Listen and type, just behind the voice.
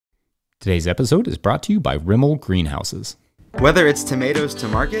Today's episode is brought to you by RIMOL Greenhouses. Whether it's tomatoes to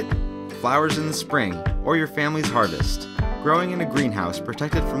market, flowers in the spring, or your family's harvest, growing in a greenhouse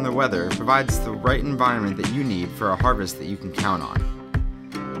protected from the weather provides the right environment that you need for a harvest that you can count on.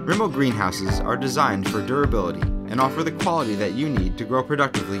 RIMOL Greenhouses are designed for durability and offer the quality that you need to grow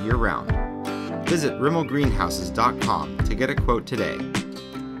productively year-round. Visit rimolgreenhouses.com to get a quote today.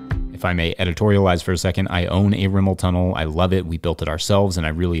 If I may editorialize for a second, I own a RIMOL tunnel. I love it. We built it ourselves, and I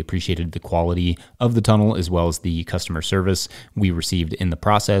really appreciated the quality of the tunnel as well as the customer service we received in the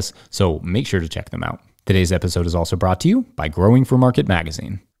process, so make sure to check them out. Today's episode is also brought to you by Growing for Market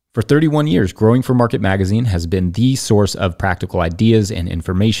magazine. For 31 years, Growing for Market magazine has been the source of practical ideas and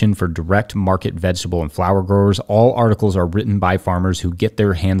information for direct market vegetable and flower growers. All articles are written by farmers who get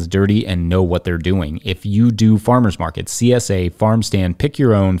their hands dirty and know what they're doing. If you do farmers markets, CSA, farm stand, pick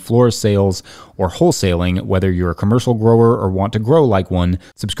your own, florist sales, or wholesaling, whether you're a commercial grower or want to grow like one,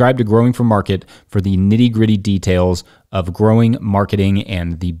 subscribe to Growing for Market for the nitty-gritty details of growing, marketing,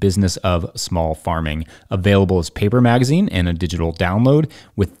 and the business of small farming. Available as paper magazine and a digital download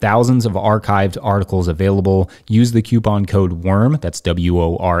with thousands of archived articles available. Use the coupon code WORM, that's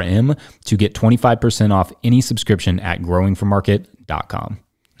WORM, to get 25% off any subscription at growingformarket.com.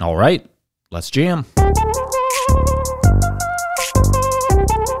 All right, let's jam.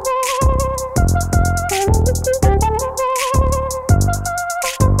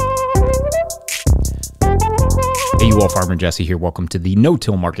 Hey, you all, Farmer Jesse here. Welcome to the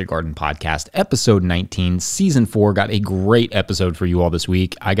No-Till Market Garden Podcast, episode 19, season 4. Got a great episode for you all this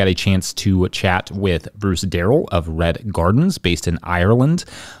week. I got a chance to chat with Bruce Darrel of Red Gardens, based in Ireland,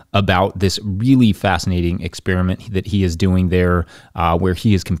 about this really fascinating experiment that he is doing there, where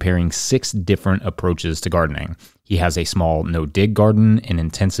he is comparing 6 different approaches to gardening. He has a small no-dig garden, an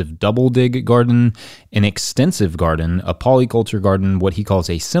intensive double-dig garden, an extensive garden, a polyculture garden, what he calls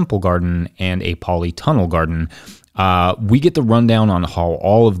a simple garden, and a polytunnel garden. We get the rundown on how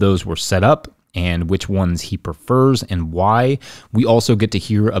all of those were set up and which ones he prefers and why. We also get to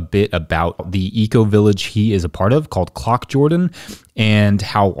hear a bit about the ecovillage he is a part of called Clock Jordan and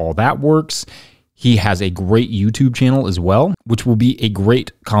how all that works. He has a great YouTube channel as well, which will be a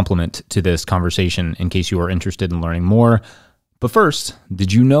great complement to this conversation in case you are interested in learning more. But first,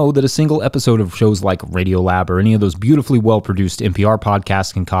 did you know that a single episode of shows like Radiolab or any of those beautifully well-produced NPR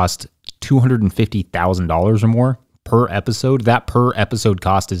podcasts can cost $250,000 or more per episode? That per episode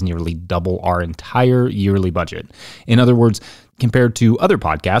cost is nearly double our entire yearly budget. In other words, compared to other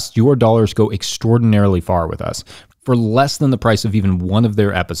podcasts, your dollars go extraordinarily far with us. For less than the price of even one of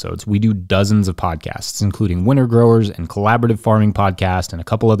their episodes, we do dozens of podcasts, including Winter Growers and Collaborative Farming Podcast and a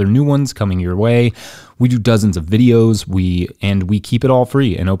couple other new ones coming your way. We do dozens of videos, and we keep it all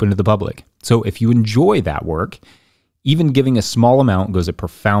free and open to the public. So if you enjoy that work, even giving a small amount goes a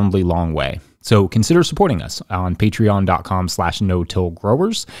profoundly long way. So consider supporting us on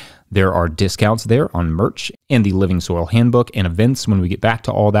patreon.com/no-till-growers. There are discounts there on merch and the Living Soil Handbook and events when we get back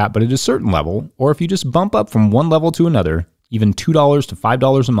to all that. But at a certain level, or if you just bump up from one level to another, even $2 to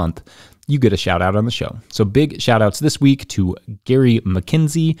 $5 a month, you get a shout out on the show. So big shout outs this week to Gary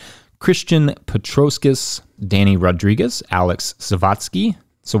McKenzie, Christian Petroskis, Danny Rodriguez, Alex Sawatsky,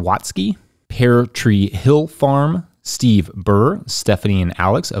 Pear Tree Hill Farm, Steve Burr, Stephanie and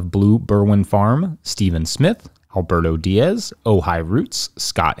Alex of Blue Berwyn Farm, Stephen Smith, Alberto Diaz, Ojai Roots,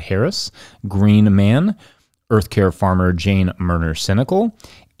 Scott Harris, Green Man, Earth Care Farmer Jane Murner Cynical,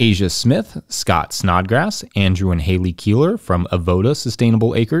 Asia Smith, Scott Snodgrass, Andrew and Haley Keeler from Avoda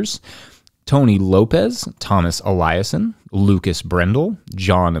Sustainable Acres, Tony Lopez, Thomas Eliason, Lucas Brendel,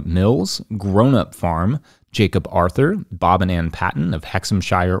 John Mills, Grown Up Farm, Jacob Arthur, Bob and Ann Patton of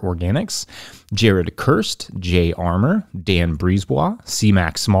Hexhamshire Organics, Jared Kirst, Jay Armour, Dan Brisebois,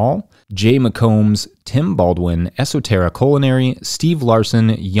 C-Mac Small, Jay McCombs, Tim Baldwin, Esoterra Culinary, Steve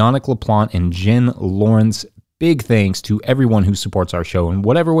Larson, Yannick LaPlante, and Jen Lawrence. Big thanks to everyone who supports our show in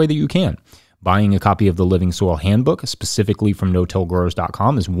whatever way that you can. Buying a copy of the Living Soil Handbook, specifically from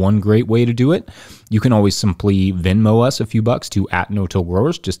no-tillgrowers.com, is one great way to do it. You can always simply Venmo us a few bucks to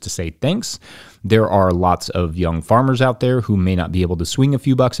 @no-tillgrowers just to say thanks. There are lots of young farmers out there who may not be able to swing a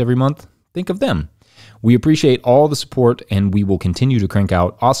few bucks every month. Think of them. We appreciate all the support, and we will continue to crank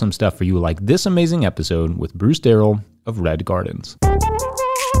out awesome stuff for you like this amazing episode with Bruce Darrel of Red Gardens.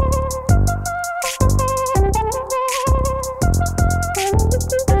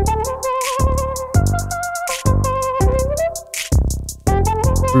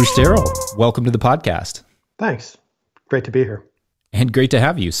 Bruce Darrel, welcome to the podcast. Thanks. Great to be here. And great to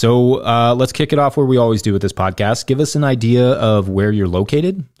have you. So let's kick it off where we always do with this podcast. Give us an idea of where you're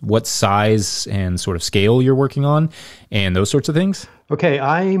located, what size and sort of scale you're working on, and those sorts of things. Okay,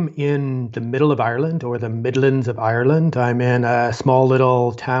 I'm in the middle of Ireland, or the Midlands of Ireland. I'm in a small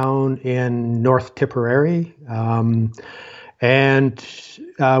little town in North Tipperary, and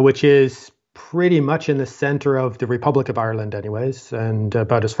which is pretty much in the center of the Republic of Ireland anyways, and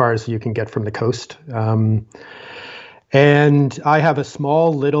about as far as you can get from the coast. And I have a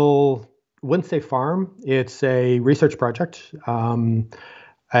small little, wouldn't say farm, it's a research project.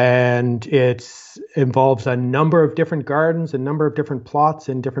 And it involves a number of different gardens, a number of different plots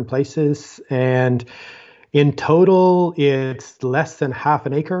in different places. And in total, it's less than half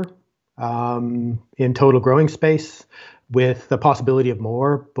an acre in total growing space, with the possibility of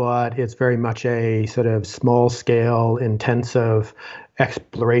more, but it's very much a sort of small scale, intensive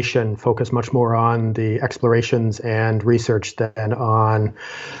exploration, focused much more on the explorations and research than on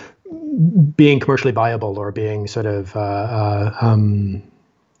being commercially viable or being sort of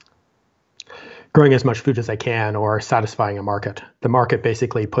growing as much food as I can or satisfying a market. The market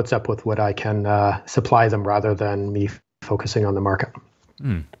basically puts up with what I can supply them rather than me focusing on the market.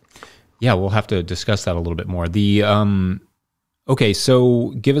 Yeah, we'll have to discuss that a little bit more. Okay,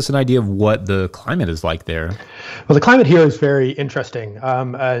 so give us an idea of what the climate is like there. Well, the climate here is very interesting.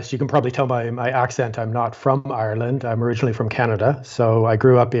 As you can probably tell by my accent, I'm not from Ireland. I'm originally from Canada. So I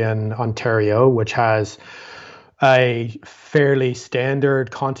grew up in Ontario, which has a fairly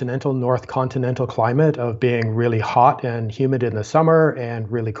standard north continental climate of being really hot and humid in the summer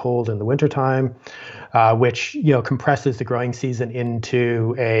and really cold in the wintertime, which compresses the growing season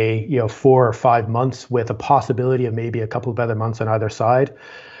into a 4 or 5 months with a possibility of maybe a couple of other months on either side.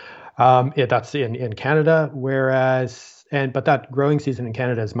 That's in Canada, but that growing season in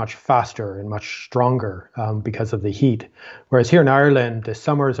Canada is much faster and much stronger because of the heat. Whereas here in Ireland, the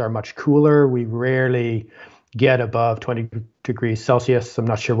summers are much cooler. We rarely get above 20 degrees Celsius. I'm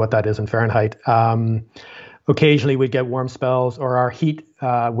not sure what that is in Fahrenheit. Occasionally we'd get warm spells, or our heat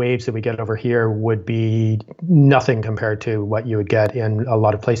waves that we get over here would be nothing compared to what you would get in a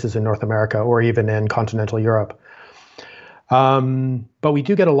lot of places in North America or even in continental Europe. But we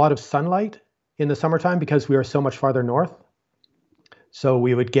do get a lot of sunlight in the summertime because we are so much farther north. So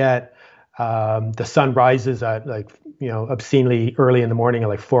we would get the sun rises at obscenely early in the morning, at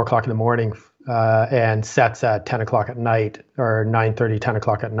like 4 o'clock in the morning, and sets at 10 o'clock at night, or 9:30, 10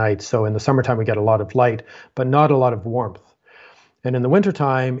 o'clock at night. So in the summertime, we get a lot of light, but not a lot of warmth. And in the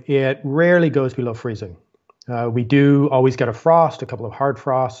wintertime, it rarely goes below freezing. We do always get a frost, a couple of hard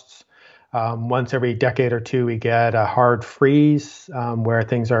frosts. Once every decade or two, we get a hard freeze where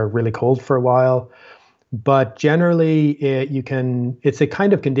things are really cold for a while. But generally, it's a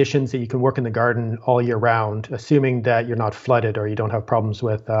kind of conditions that you can work in the garden all year round, assuming that you're not flooded or you don't have problems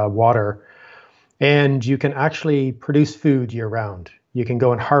with water. And you can actually produce food year round. You can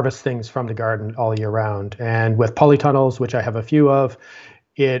go and harvest things from the garden all year round. And with polytunnels, which I have a few of,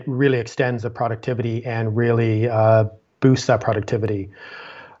 it really extends the productivity and really boosts that productivity.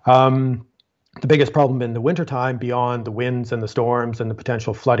 The biggest problem in the wintertime, beyond the winds and the storms and the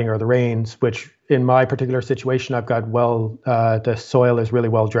potential flooding or the rains, which in my particular situation, I've got the soil is really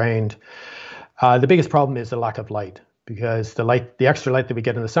well drained. The biggest problem is the lack of light, because the extra light that we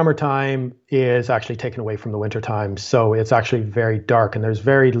get in the summertime is actually taken away from the wintertime. So it's actually very dark, and there's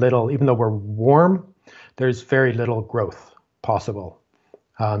very little, even though we're warm, there's very little growth possible.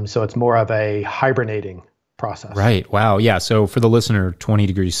 So it's more of a hibernating process. Right. Wow. Yeah. So for the listener, 20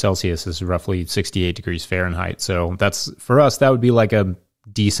 degrees Celsius is roughly 68 degrees Fahrenheit. So that's, for us, that would be like a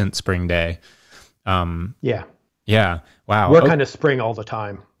decent spring day. Yeah. Yeah. Wow. We're kind of spring all the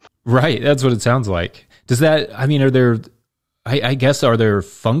time. Right. That's what it sounds like. Does that, I mean, are there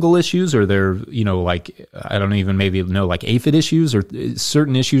fungal issues, or there, I don't even maybe know, like aphid issues, or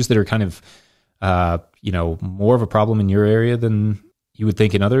certain issues that are kind of, more of a problem in your area than you would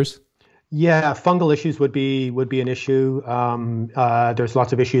think in others? Yeah, fungal issues would be an issue. There's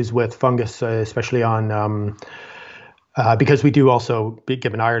lots of issues with fungus, especially on because we do also,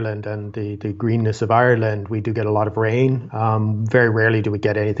 given Ireland and the greenness of Ireland, we do get a lot of rain. Very rarely do we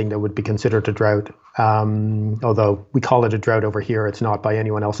get anything that would be considered a drought. Although we call it a drought over here, it's not by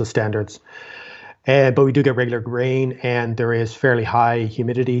anyone else's standards. But we do get regular rain, and there is fairly high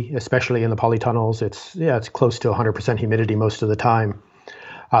humidity, especially in the polytunnels. It's close to 100% humidity most of the time.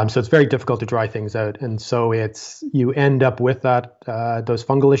 So it's very difficult to dry things out. And so you end up with those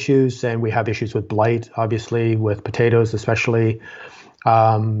fungal issues, and we have issues with blight, obviously, with potatoes especially.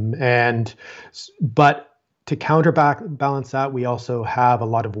 But to counterbalance that, we also have a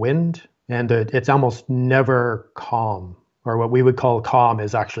lot of wind, and it's almost never calm or what we would call calm,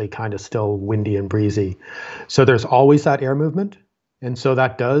 is actually kind of still windy and breezy. So there's always that air movement. And so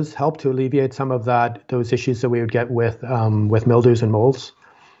that does help to alleviate some of those issues that we would get with mildews and molds.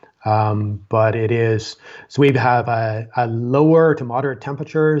 But it is, so we have a lower to moderate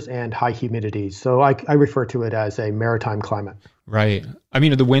temperatures and high humidity. So I refer to it as a maritime climate. Right. I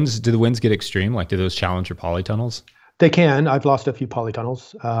mean, do the winds get extreme? Like, do those challenge your polytunnels? They can. I've lost a few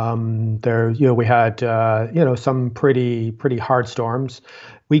polytunnels. We had, some pretty hard storms.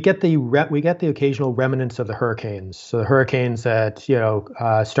 We get the occasional remnants of the hurricanes. So the hurricanes that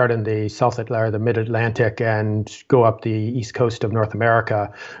start in the South Atlantic or the Mid Atlantic and go up the east coast of North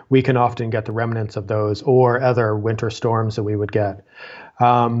America. We can often get the remnants of those, or other winter storms that we would get.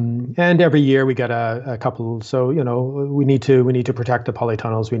 And every year we get a couple. So we need to protect the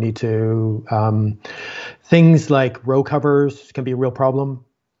polytunnels. We need to things like row covers can be a real problem.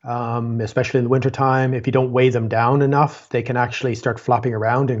 Especially in the wintertime. If you don't weigh them down enough, they can actually start flapping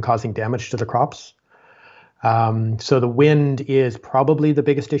around and causing damage to the crops. So the wind is probably the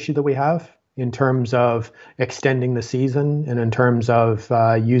biggest issue that we have in terms of extending the season and in terms of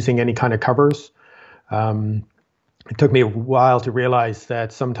using any kind of covers. It took me a while to realize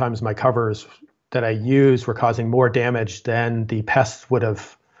that sometimes my covers that I used were causing more damage than the pests would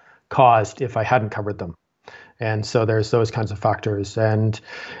have caused if I hadn't covered them. And so there's those kinds of factors. And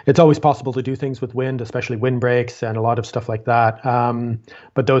it's always possible to do things with wind, especially windbreaks and a lot of stuff like that.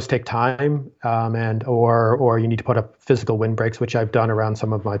 But those take time, or you need to put up physical windbreaks, which I've done around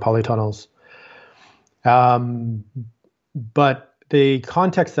some of my polytunnels. But the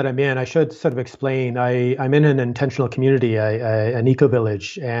context that I'm in, I should sort of explain. I'm in an intentional community, an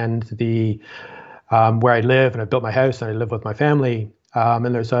eco-village, and where I live, and I built my house, and I live with my family.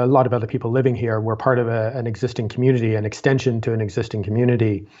 And there's a lot of other people living here. We're part of an existing community, an extension to an existing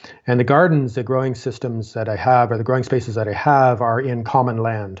community. And the gardens, the growing systems that I have, or the growing spaces that I have, are in common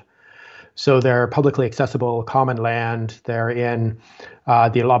land. So they're publicly accessible common land. They're in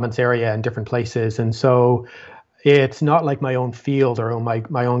the allotments area in different places. And so it's not like my own field or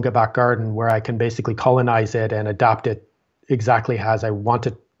my own back garden where I can basically colonize it and adapt it exactly as I want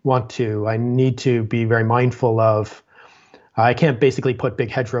to. I need to be very mindful of, I can't basically put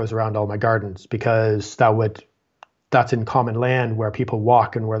big hedgerows around all my gardens because that's in common land where people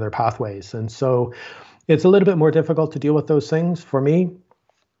walk and where there are pathways. And so it's a little bit more difficult to deal with those things for me.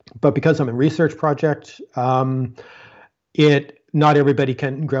 But because I'm a research project, not everybody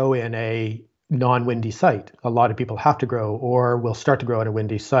can grow in a non-windy site. A lot of people have to grow or will start to grow in a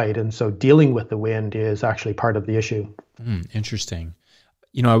windy site. And so dealing with the wind is actually part of the issue. Interesting.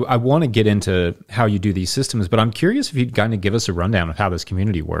 I want to get into how you do these systems, but I'm curious if you'd kind of give us a rundown of how this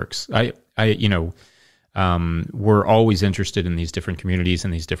community works. We're always interested in these different communities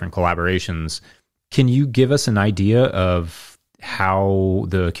and these different collaborations. Can you give us an idea of how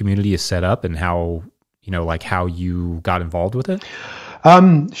the community is set up and how you got involved with it?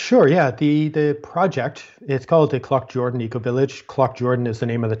 Sure. Yeah. The project, it's called the Clough Jordan Eco Village. Clough Jordan is the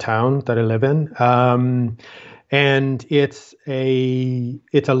name of the town that I live in. And it's a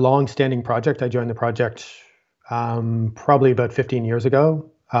long-standing project. I joined the project probably about 15 years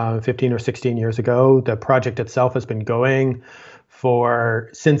ago, 15 or 16 years ago. The project itself has been going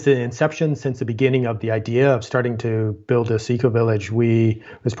since the inception, since the beginning of the idea of starting to build this eco-village. It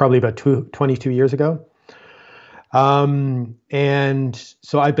was probably about 22 years ago. And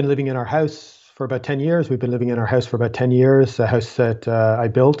so I've been living in our house for about 10 years. We've been living in our house for about 10 years, a house that I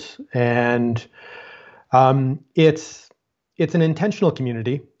built. And it's an intentional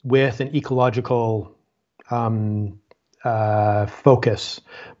community with an ecological focus,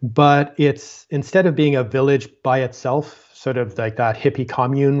 but it's, instead of being a village by itself, sort of like that hippie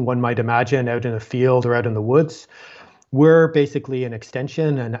commune one might imagine out in a field or out in the woods, we're basically an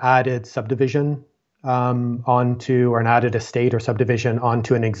extension, an added subdivision an added estate or subdivision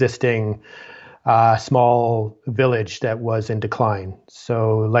onto an existing small village that was in decline.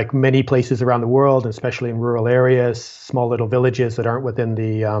 So like many places around the world, especially in rural areas, small little villages that aren't within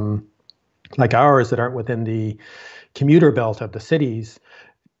the, like ours, that aren't within the commuter belt of the cities,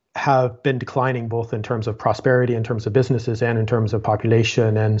 have been declining both in terms of prosperity, in terms of businesses, and in terms of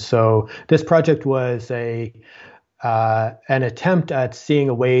population. And so this project was an attempt at seeing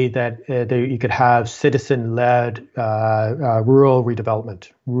a way that you could have citizen-led rural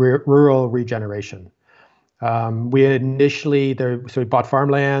redevelopment, rural regeneration. We initially we bought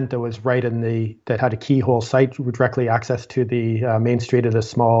farmland that was that had a keyhole site directly access to the main street of the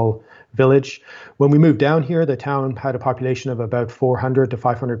small village. When we moved down here, the town had a population of about 400 to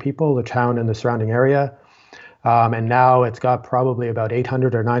 500 people, the town and the surrounding area. And now it's got probably about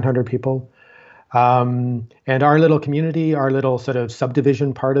 800 or 900 people. And our little community, our little sort of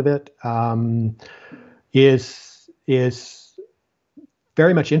subdivision part of it, is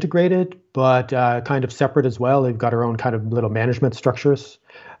very much integrated, but kind of separate as well. They've got our own kind of little management structures.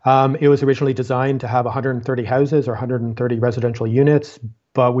 It was originally designed to have 130 houses or 130 residential units,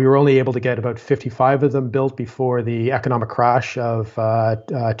 but we were only able to get about 55 of them built before the economic crash of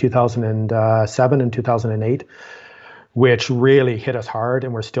 2007 and 2008, which really hit us hard,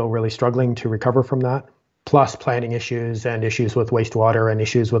 and we're still really struggling to recover from that. Plus planning issues and issues with wastewater and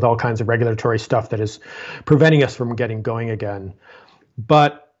issues with all kinds of regulatory stuff that is preventing us from getting going again.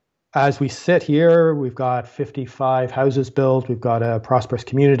 But as we sit here, we've got 55 houses built. We've got a prosperous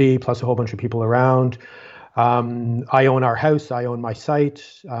community, plus a whole bunch of people around. I own our house. I own my site.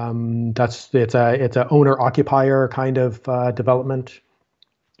 It's a owner-occupier kind of development.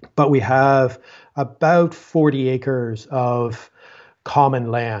 But we have about 40 acres of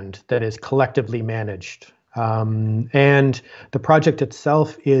common land that is collectively managed. And the project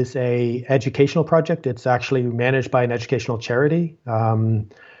itself is a educational project. It's actually managed by an educational charity.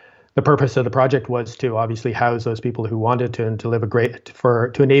 The purpose of the project was to obviously house those people who wanted to live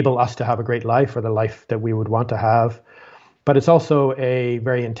to enable us to have a great life, or the life that we would want to have. But it's also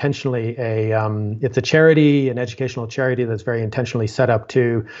it's a charity, an educational charity that's very intentionally set up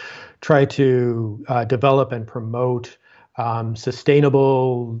to try to develop and promote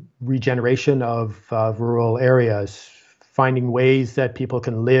sustainable regeneration of rural areas, finding ways that people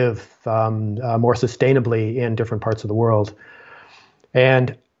can live more sustainably in different parts of the world.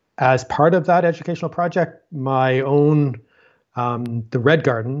 And as part of that educational project, my own the Red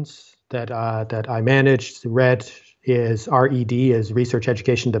Gardens that I manage, the Red is RED, is Research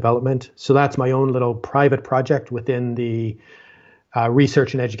Education Development. So that's my own little private project within the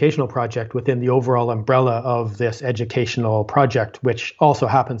research and educational project within the overall umbrella of this educational project, which also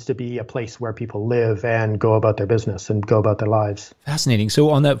happens to be a place where people live and go about their business and go about their lives. Fascinating. So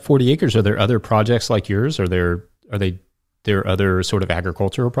on that 40 acres, are there other projects like yours? Are there other sort of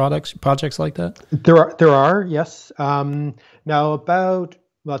agricultural projects like that? There are, yes.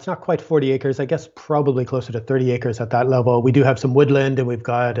 Now it's not quite 40 acres, I guess probably closer to 30 acres at that level. We do have some woodland, and we've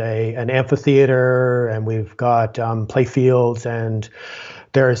got an amphitheater, and we've got play fields, and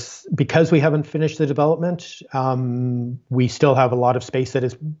because we haven't finished the development, we still have a lot of space that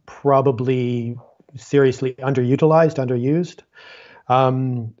is probably seriously underused.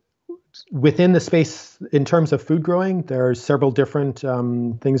 Within the space, in terms of food growing, there are several different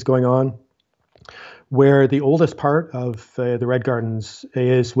things going on. Where the oldest part of the Red Gardens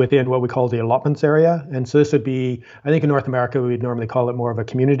is within what we call the allotments area. And so this would be, I think in North America, we'd normally call it more of a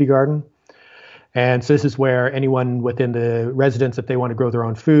community garden. And so this is where anyone within the residence, if they want to grow their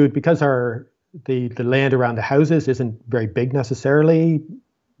own food, because the land around the houses isn't very big necessarily,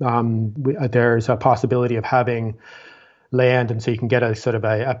 there's a possibility of having land. And so you can get a sort of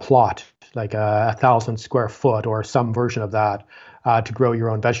a plot, like 1,000 square foot or some version of that, to grow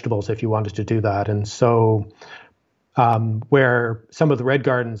your own vegetables if you wanted to do that. And so where some of the Red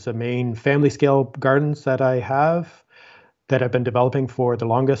Gardens, the main family scale gardens that I have, that I've been developing for the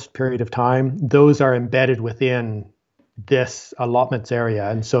longest period of time, those are embedded within this allotments area.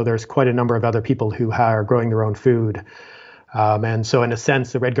 And so there's quite a number of other people who are growing their own food. And so in a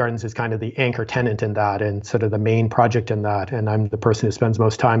sense, the Red Gardens is kind of the anchor tenant in that and sort of the main project in that. And I'm the person who spends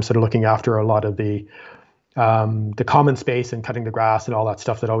most time sort of looking after a lot of the common space and cutting the grass and all that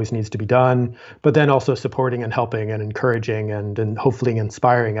stuff that always needs to be done, but then also supporting and helping and encouraging and hopefully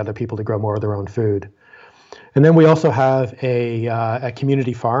inspiring other people to grow more of their own food. And then we also have a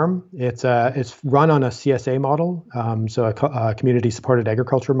community farm. It's run on a CSA model, so a community supported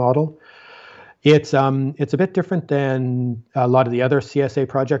agriculture model. It's a bit different than a lot of the other CSA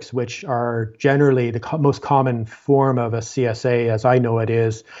projects, which are generally the most common form of a CSA, as I know it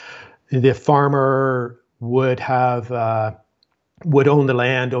is. The farmer would own the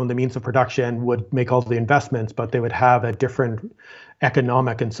land, own the means of production, would make all the investments, but they would have a different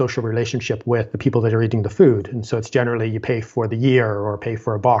economic and social relationship with the people that are eating the food. And so it's generally you pay for the year or pay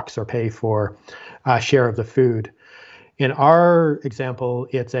for a box or pay for a share of the food. In our example,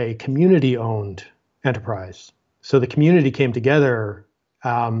 it's a community-owned enterprise. So the community came together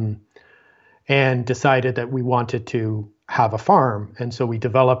and decided that we wanted to have a farm, and so we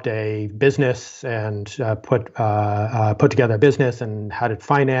developed a business and put together a business and had it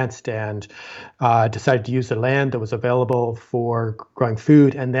financed, and decided to use the land that was available for growing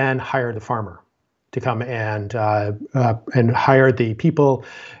food, and then hire the farmer to come and hire the people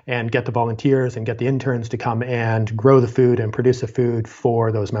and get the volunteers and get the interns to come and grow the food and produce the food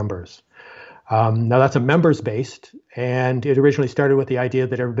for those members. Now that's a members based, and it originally started with the idea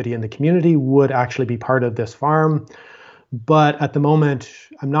that everybody in the community would actually be part of this farm. But at the moment,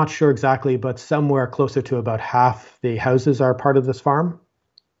 I'm not sure exactly, but somewhere closer to about half the houses are part of this farm,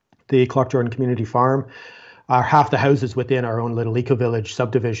 the Clough Jordan Community Farm. Are half the houses within our own little ecovillage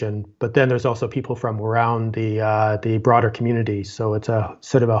subdivision, but then there's also people from around the broader community. So it's a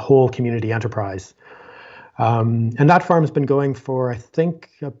sort of a whole community enterprise. And that farm's been going for, I think,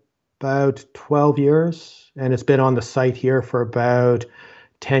 about 12 years, and it's been on the site here for about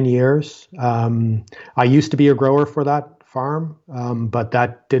 10 years. I used to be a grower for that farm, but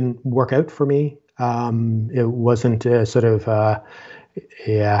that didn't work out for me. It wasn't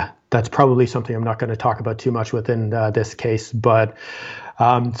that's probably something I'm not going to talk about too much within this case. But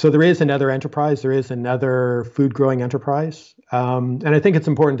so there is another enterprise. There is another food growing enterprise. And I think it's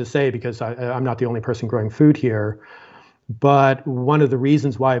important to say, because I'm not the only person growing food here, but one of the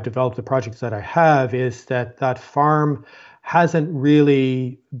reasons why I've developed the projects that I have is that that farm hasn't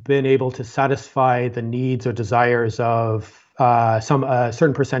really been able to satisfy the needs or desires of a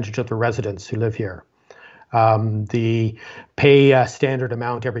certain percentage of the residents who live here. The pay a standard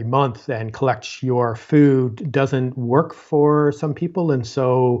amount every month and collect your food doesn't work for some people. And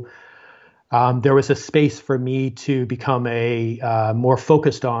so there was a space for me to become more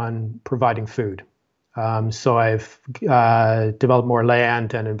focused on providing food. So I've developed more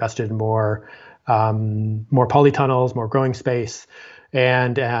land and invested in more polytunnels, more growing space,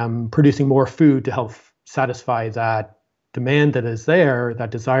 and producing more food to help satisfy that demand that is there,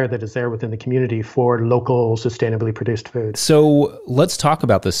 that desire that is there within the community for local, sustainably produced food. So let's talk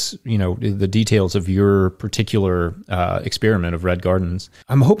about this, the details of your particular experiment of Red Gardens.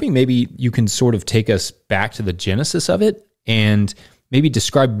 I'm hoping maybe you can sort of take us back to the genesis of it and maybe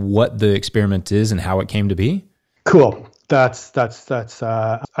describe what the experiment is and how it came to be. Cool. That's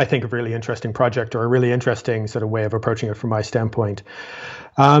I think a really interesting project, or a really interesting sort of way of approaching it from my standpoint.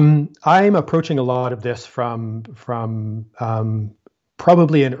 I'm approaching a lot of this from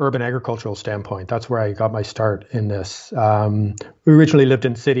probably an urban agricultural standpoint. That's where I got my start in this. We originally lived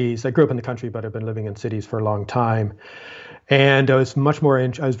in cities. I grew up in the country, but I've been living in cities for a long time. And I was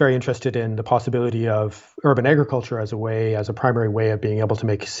very interested in the possibility of urban agriculture as a primary way of being able to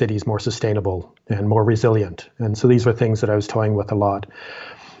make cities more sustainable and more resilient. And so these were things that I was toying with a lot.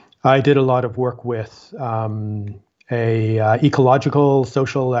 I did a lot of work with a ecological,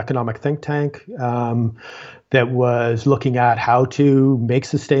 social, economic think tank that was looking at how to make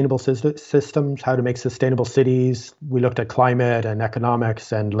sustainable systems, how to make sustainable cities. We looked at climate and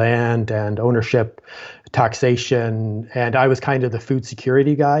economics and land and ownership, taxation, and I was kind of the food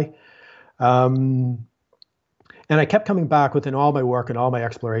security guy. And I kept coming back within all my work and all my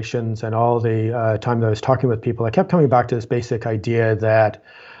explorations and all the time that I was talking with people, I kept coming back to this basic idea that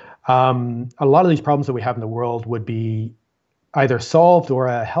a lot of these problems that we have in the world would be either solved or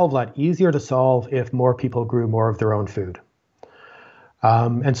a hell of a lot easier to solve if more people grew more of their own food.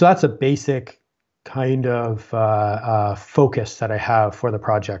 And so that's a basic kind of focus that I have for the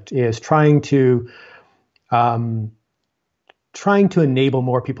project, is trying to enable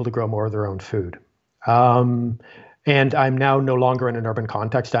more people to grow more of their own food. And I'm now no longer in an urban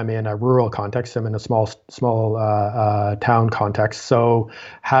context. I'm in a rural context. I'm in a small town context. So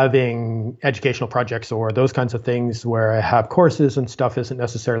having educational projects or those kinds of things where I have courses and stuff isn't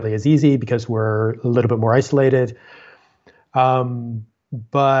necessarily as easy because we're a little bit more isolated. And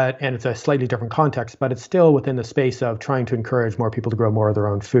it's a slightly different context, but it's still within the space of trying to encourage more people to grow more of their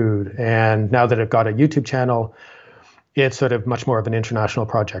own food. And now that I've got a YouTube channel, it's sort of much more of an international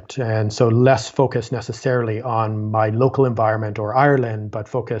project. And so less focused necessarily on my local environment or Ireland, but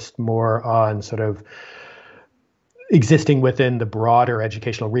focused more on sort of existing within the broader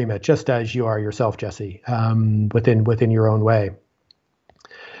educational remit, just as you are yourself, Jesse, within your own way.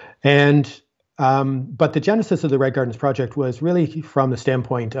 And but the genesis of the Red Gardens project was really from the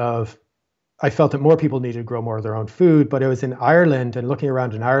standpoint of, I felt that more people needed to grow more of their own food, but it was in Ireland, and looking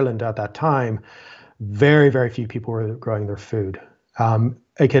around in Ireland at that time, very, very few people were growing their food.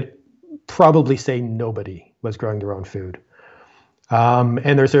 I could probably say nobody was growing their own food.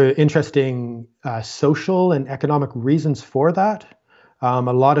 And there's an interesting social and economic reasons for that. A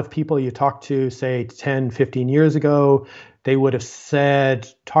lot of people you talk to, say 10, 15 years ago, they would have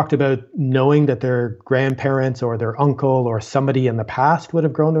talked about knowing that their grandparents or their uncle or somebody in the past would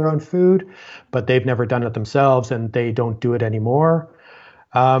have grown their own food, but they've never done it themselves and they don't do it anymore.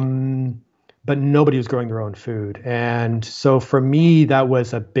 But nobody was growing their own food. And so for me, that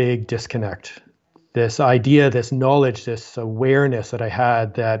was a big disconnect. this idea, this knowledge, this awareness that I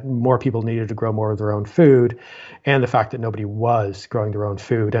had that more people needed to grow more of their own food, and the fact that nobody was growing their own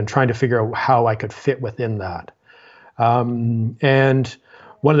food, and trying to figure out how I could fit within that. And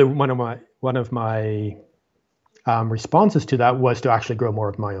one of my responses to that was to actually grow more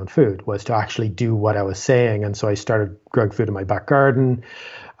of my own food, was to actually do what I was saying. And so I started growing food in my back garden.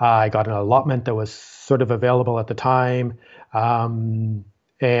 I got an allotment that was sort of available at the time.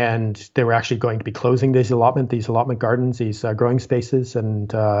 And they were actually going to be closing these allotment gardens, these growing spaces, and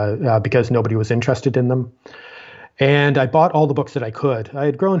because nobody was interested in them. And I bought all the books that I could. I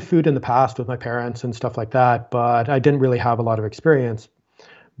had grown food in the past with my parents and stuff like that, but I didn't really have a lot of experience.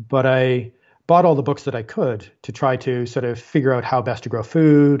 But I bought all the books that I could to try to sort of figure out how best to grow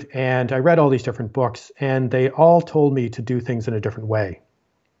food. And I read all these different books, and they all told me to do things in a different way.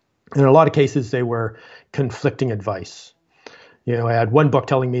 In a lot of cases, they were conflicting advice. I had one book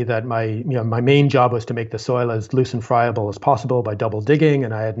telling me that my main job was to make the soil as loose and friable as possible by double digging.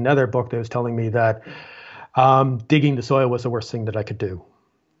 And I had another book that was telling me that digging the soil was the worst thing that I could do.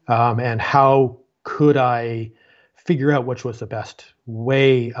 And how could I figure out which was the best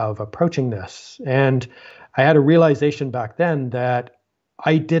way of approaching this? And I had a realization back then that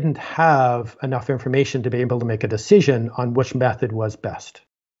I didn't have enough information to be able to make a decision on which method was best.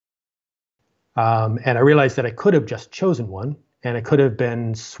 And I realized that I could have just chosen one, and I could have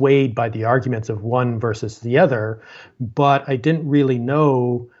been swayed by the arguments of one versus the other, but I didn't really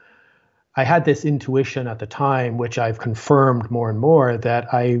know. I had this intuition at the time, which I've confirmed more and more,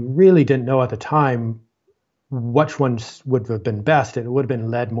 that I really didn't know at the time which ones would have been best. It would have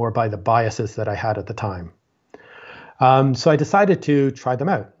been led more by the biases that I had at the time. So I decided to try them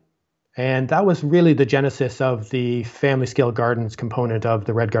out. And that was really the genesis of the family scale gardens component of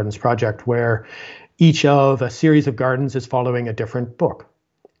the Red Gardens project, where each of a series of gardens is following a different book.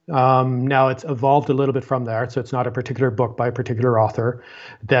 Now it's evolved a little bit from there, so it's not a particular book by a particular author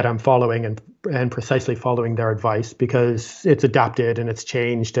that I'm following and precisely following their advice, because it's adapted and it's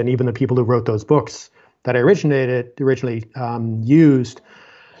changed, and even the people who wrote those books that I originally used,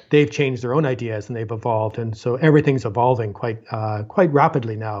 they've changed their own ideas and they've evolved, and so everything's evolving quite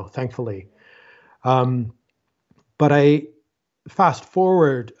rapidly now, thankfully. But I fast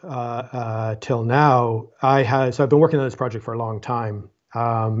forward till now. So I've been working on this project for a long time,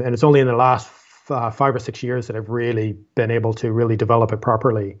 and it's only in the last 5 or 6 years that I've really been able to really develop it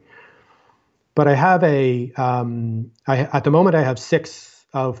properly. But I have at the moment I have 6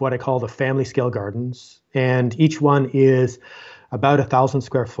 of what I call the family scale gardens, and each one is about 1,000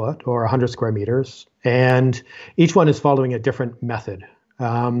 square foot or 100 square meters, and each one is following a different method.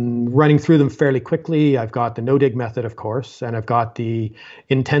 Running through them fairly quickly, I've got the no-dig method, of course, and I've got the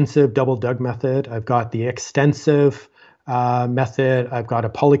intensive double-dug method. I've got the extensive method. I've got a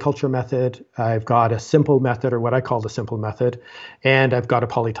polyculture method. I've got a simple method, or what I call the simple method, and I've got a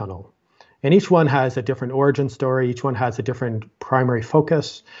polytunnel. And each one has a different origin story. Each one has a different primary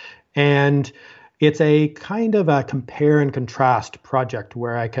focus. And it's a kind of a compare and contrast project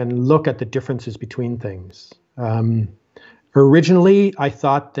where I can look at the differences between things. Originally, I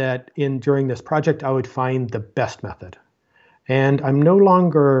thought that during this project, I would find the best method. And I'm no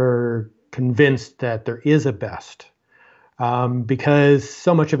longer convinced that there is a best, because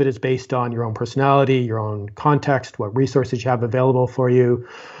so much of it is based on your own personality, your own context, what resources you have available for you,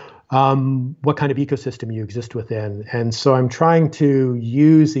 what kind of ecosystem you exist within. And so I'm trying to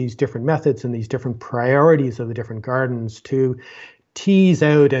use these different methods and these different priorities of the different gardens to tease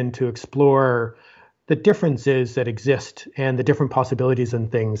out and to explore the differences that exist and the different possibilities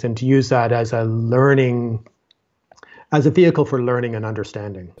and things, and to use that as a vehicle for learning and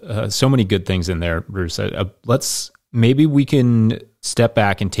understanding. So many good things in there, Bruce. Maybe we can step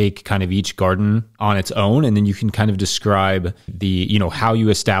back and take kind of each garden on its own, and then you can kind of describe how you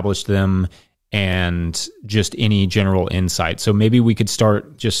established them and just any general insight. So maybe we could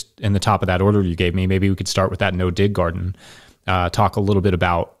start just in the top of that order you gave me. Maybe we could start with that no-dig garden. Talk a little bit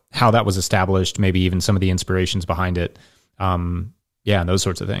about how that was established, maybe even some of the inspirations behind it. And those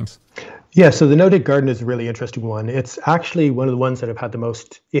sorts of things. Yeah, so the no-dig garden is a really interesting one. It's actually one of the ones that I've had the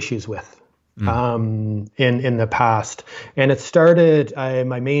most issues with in the past. And it started,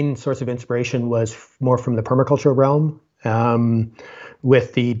 my main source of inspiration was more from the permaculture realm,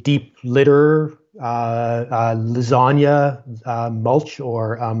 with the deep litter, lasagna mulch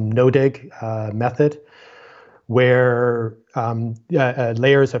or no-dig method, where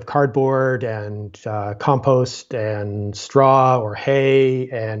layers of cardboard and compost and straw or hay,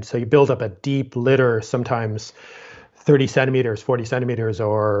 and so you build up a deep litter, sometimes 30 centimeters, 40 centimeters,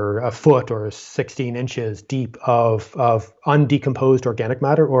 or a foot or 16 inches deep of undecomposed organic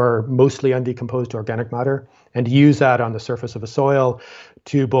matter, or mostly undecomposed organic matter, and use that on the surface of a soil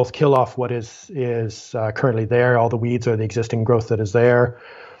to both kill off what is currently there, all the weeds or the existing growth that is there.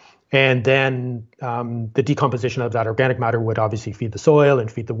 And then the decomposition of that organic matter would obviously feed the soil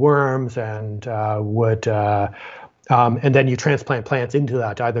and feed the worms, and and then you transplant plants into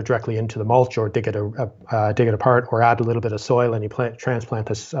that, either directly into the mulch or dig it apart, or add a little bit of soil and you transplant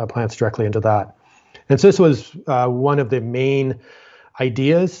the plants directly into that. And so this was one of the main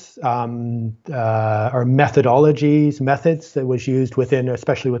ideas or methods that was used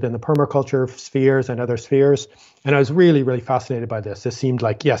especially within the permaculture spheres and other spheres. And I was really, really fascinated by this. This seemed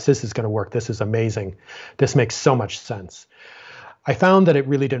like, yes, this is going to work. This is amazing. This makes so much sense. I found that it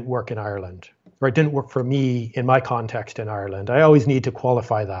really didn't work in Ireland, or it didn't work for me in my context in Ireland. I always need to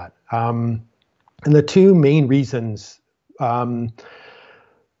qualify that. And the two main reasons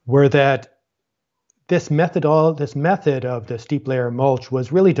were that this method of this deep layer mulch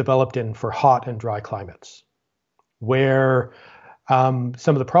was really developed for hot and dry climates, where some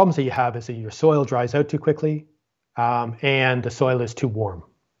of the problems that you have is that your soil dries out too quickly, and the soil is too warm.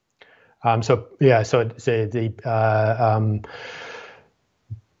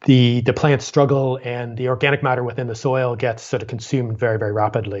 The plants struggle, and the organic matter within the soil gets sort of consumed very, very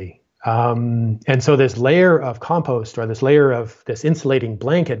rapidly. And so this layer of compost, or this layer of this insulating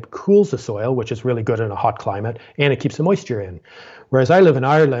blanket, cools the soil, which is really good in a hot climate, and it keeps the moisture in. Whereas I live in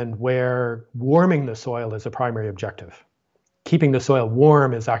Ireland, where warming the soil is a primary objective. Keeping the soil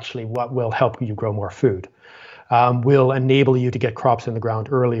warm is actually what will help you grow more food. Will enable you to get crops in the ground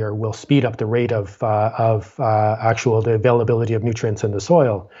earlier, will speed up the rate of the availability of nutrients in the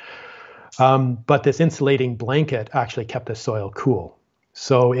soil. But this insulating blanket actually kept the soil cool.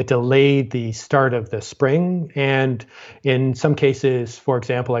 So it delayed the start of the spring. And in some cases, for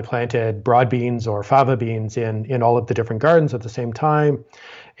example, I planted broad beans or fava beans in all of the different gardens at the same time.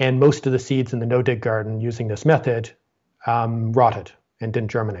 And most of the seeds in the no-dig garden using this method rotted and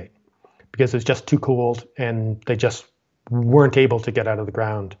didn't germinate, because it's just too cold and they just weren't able to get out of the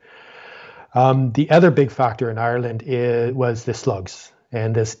ground. The other big factor in Ireland was the slugs.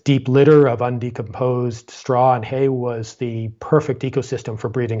 And this deep litter of undecomposed straw and hay was the perfect ecosystem for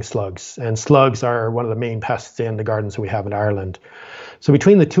breeding slugs. And slugs are one of the main pests in the gardens that we have in Ireland. So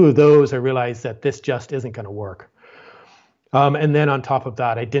between the two of those, I realized that this just isn't going to work. And then on top of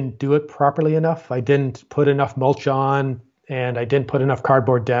that, I didn't do it properly enough. I didn't put enough mulch on, and I didn't put enough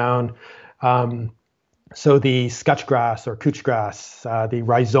cardboard down. So the scutch grass or couch grass, the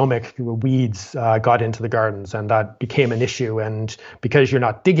rhizomic weeds got into the gardens, and that became an issue. And because you're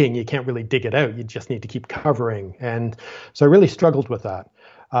not digging, you can't really dig it out. You just need to keep covering. And so I really struggled with that.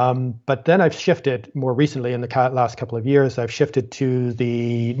 But then I've shifted more recently in the last couple of years. I've shifted to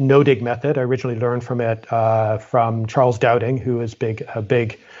the no-dig method. I originally learned from it from Charles Dowding, who is a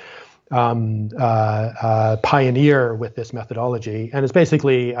big pioneer with this methodology. And it's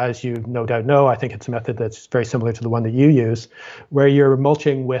basically, as you no doubt know, I think it's a method that's very similar to the one that you use, where you're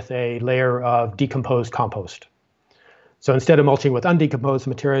mulching with a layer of decomposed compost. So instead of mulching with undecomposed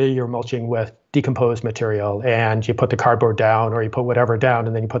material, you're mulching with decomposed material, and you put the cardboard down, or you put whatever down,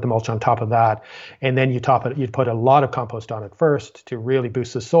 and then you put the mulch on top of that. And then you top it, you put a lot of compost on it first to really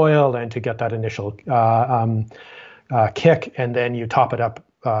boost the soil and to get that initial kick, and then you top it up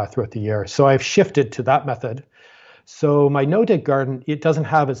throughout the year. So I've shifted to that method. So my no-dig garden, it doesn't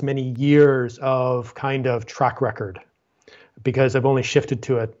have as many years of kind of track record, because I've only shifted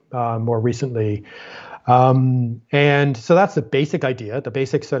to it more recently. And so that's the basic idea, the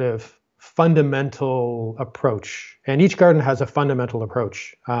basic sort of fundamental approach. And each garden has a fundamental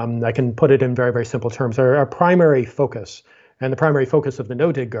approach. I can put it in very, very simple terms. Our primary focus, and the primary focus of the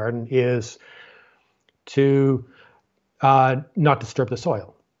no-dig garden, is to not disturb the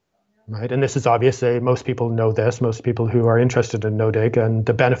soil, right? And this is obvious. Most people know this. Most people who are interested in no-dig and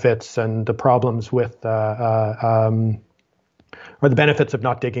the benefits and the problems with, or the benefits of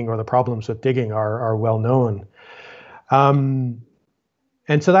not digging or the problems with digging are well known. And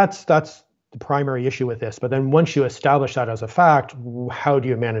so that's the primary issue with this. But then once you establish that as a fact, how do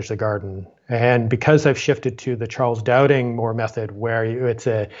you manage the garden? And because I've shifted to the Charles Dowding more method, where it's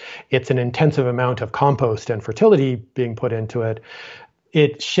an intensive amount of compost and fertility being put into it,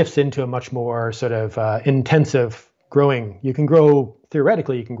 it shifts into a much more sort of intensive growing.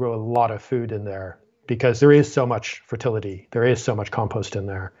 Theoretically, you can grow a lot of food in there, because there is so much fertility, there is so much compost in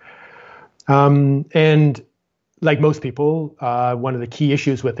there. And like most people, one of the key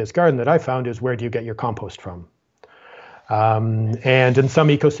issues with this garden that I found is, where do you get your compost from? And in some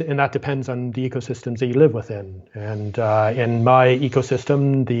and that depends on the ecosystems that you live within. And in my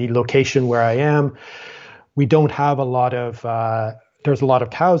ecosystem, the location where I am, we don't have a lot of, there's a lot of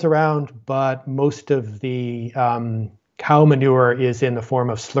cows around, but most of the cow manure is in the form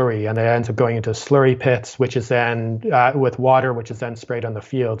of slurry, and it ends up going into slurry pits, which is then with water, which is then sprayed on the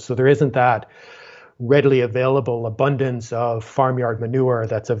field. So there isn't that readily available abundance of farmyard manure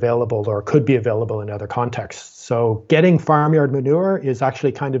that's available or could be available in other contexts. So getting farmyard manure is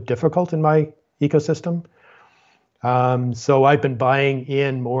actually kind of difficult in my ecosystem. So I've been buying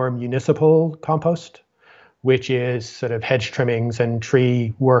in more municipal compost, which is sort of hedge trimmings and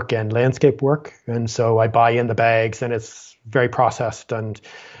tree work and landscape work. And so I buy in the bags, and it's very processed and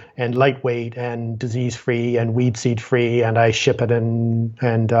lightweight and disease-free and weed seed-free, and I ship it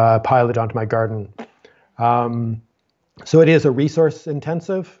and pile it onto my garden. So it is a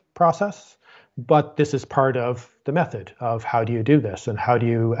resource-intensive process, but this is part of the method of how do you do this and how do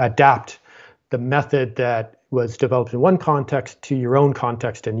you adapt the method that was developed in one context to your own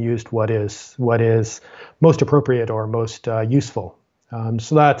context and used what is most appropriate or most useful.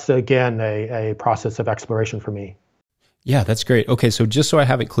 So that's, again, a process of exploration for me. Yeah, that's great. Okay, so just so I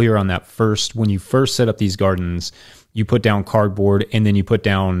have it clear on that, when you first set up these gardens, you put down cardboard and then you put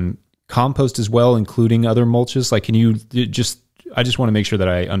down compost as well, including other mulches. Like, I just want to make sure that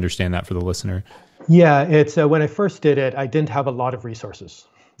I understand that for the listener. Yeah, it's when I first did it, I didn't have a lot of resources.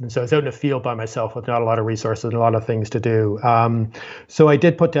 And so I was out in the field by myself with not a lot of resources and a lot of things to do. So I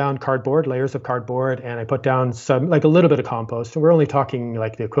did put down cardboard, layers of cardboard, and I put down some, like a little bit of compost. And we're only talking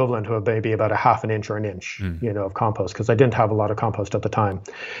like the equivalent of maybe about a half an inch or an inch, of compost, because I didn't have a lot of compost at the time.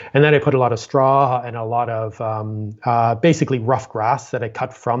 And then I put a lot of straw and a lot of basically rough grass that I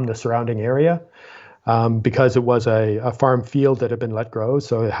cut from the surrounding area. Because it was a farm field that had been let grow.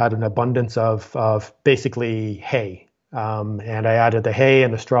 So it had an abundance of basically hay. And I added the hay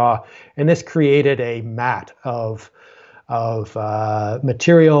and the straw, and this created a mat of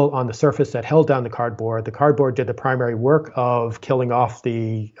material on the surface that held down the cardboard. The cardboard did the primary work of killing off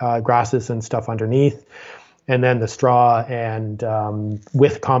the grasses and stuff underneath. And then the straw and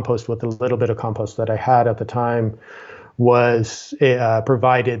with compost, with the little bit of compost that I had at the time, was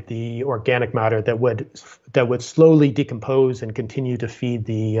provided the organic matter that would slowly decompose and continue to feed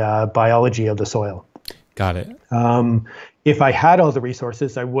the biology of the soil. Got it. If I had all the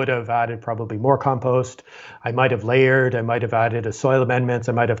resources, I would have added probably more compost. I might have layered. I might have added a soil amendments.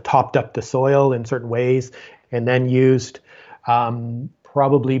 I might have topped up the soil in certain ways, and then used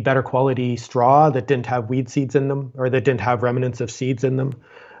probably better quality straw that didn't have weed seeds in them, or that didn't have remnants of seeds in them.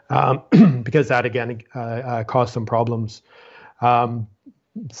 Because that, again, caused some problems.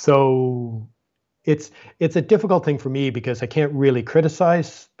 So it's a difficult thing for me because I can't really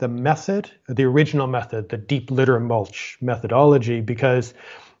criticize the method, the original method, the deep litter mulch methodology, because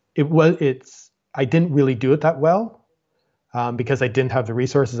I didn't really do it that well because I didn't have the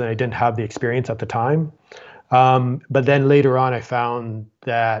resources and I didn't have the experience at the time. But then later on, I found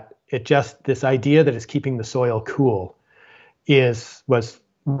that this idea that it's keeping the soil cool was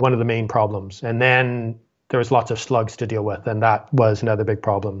one of the main problems. And then there was lots of slugs to deal with, and that was another big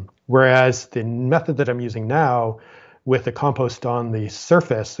problem. Whereas the method that I'm using now with the compost on the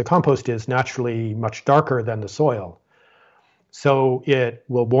surface, the compost is naturally much darker than the soil. So it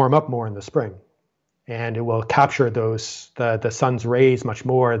will warm up more in the spring, and it will capture the sun's rays much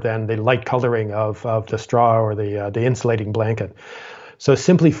more than the light coloring of the straw or the insulating blanket. So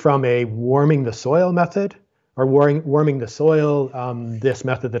simply from a warming the soil method, or warming the soil, this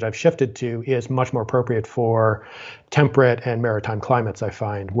method that I've shifted to is much more appropriate for temperate and maritime climates, I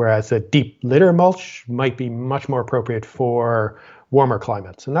find, whereas a deep litter mulch might be much more appropriate for warmer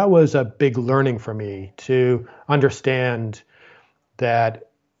climates. And that was a big learning for me, to understand that,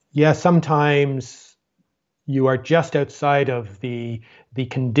 sometimes you are just outside of the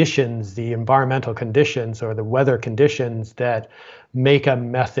conditions, the environmental conditions or the weather conditions that make a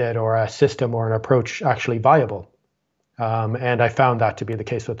method or a system or an approach actually viable. And I found that to be the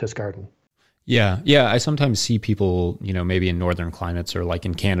case with this garden. Yeah. I sometimes see people, maybe in northern climates or like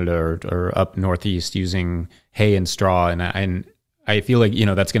in Canada or up northeast using hay and straw. And I feel like,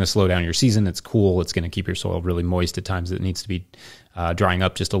 that's going to slow down your season. It's cool. It's going to keep your soil really moist at times. It needs to be drying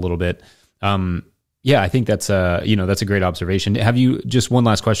up just a little bit. I think that's a great observation. Have you, just one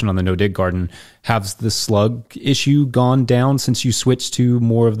last question on the no-dig garden, has the slug issue gone down since you switched to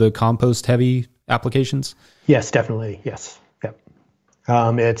more of the compost-heavy applications? Yes, definitely. Yes. Yep.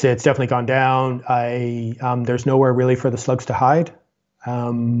 It's definitely gone down. There's nowhere really for the slugs to hide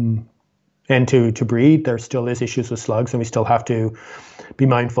and to breed. There still is issues with slugs, and we still have to be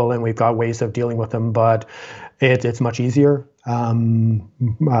mindful, and we've got ways of dealing with them. But It's much easier.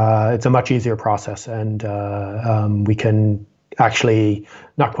 It's a much easier process, and we can actually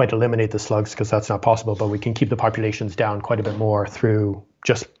not quite eliminate the slugs because that's not possible, but we can keep the populations down quite a bit more through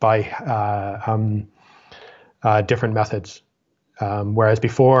just by different methods. Whereas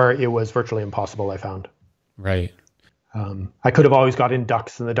before it was virtually impossible, I found. Right. I could have always got in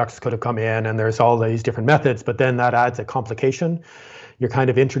ducks and the ducks could have come in, and there's all these different methods, but then that adds a complication. You're kind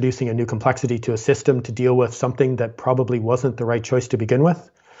of introducing a new complexity to a system to deal with something that probably wasn't the right choice to begin with,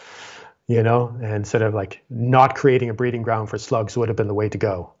 and sort of like not creating a breeding ground for slugs would have been the way to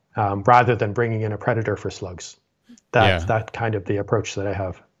go, rather than bringing in a predator for slugs. That's that kind of the approach that I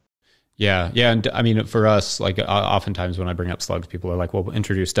have. Yeah. And I mean, for us, like oftentimes when I bring up slugs, people are like, well,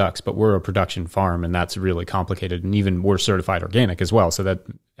 introduce ducks, but we're a production farm and that's really complicated. And even we're certified organic as well. So that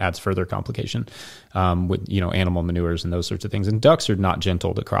adds further complication with, animal manures and those sorts of things. And ducks are not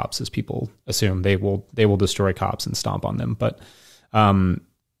gentle to crops as people assume. They will destroy crops and stomp on them, but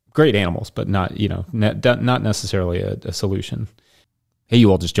great animals, but not, not necessarily a solution. Hey, you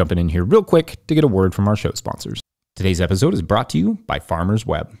all, just jumping in here real quick to get a word from our show sponsors. Today's episode is brought to you by Farmers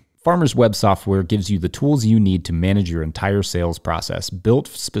Web. Farmers Web software gives you the tools you need to manage your entire sales process. Built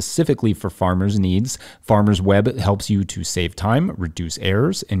specifically for farmers' needs, Farmers Web helps you to save time, reduce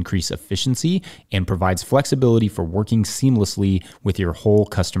errors, increase efficiency, and provides flexibility for working seamlessly with your whole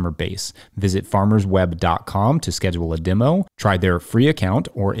customer base. Visit farmersweb.com to schedule a demo, try their free account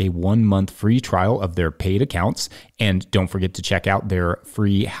or a 1-month free trial of their paid accounts, and don't forget to check out their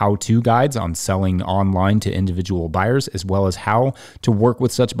free how-to guides on selling online to individual buyers, as well as how to work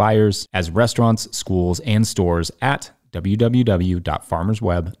with such buyers as restaurants, schools, and stores at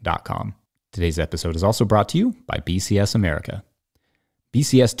www.farmersweb.com. Today's episode is also brought to you by BCS America.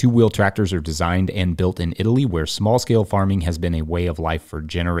 BCS two-wheel tractors are designed and built in Italy, where small-scale farming has been a way of life for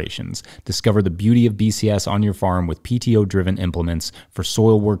generations. Discover the beauty of BCS on your farm with PTO-driven implements for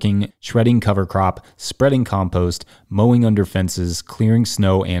soil working, shredding cover crop, spreading compost, mowing under fences, clearing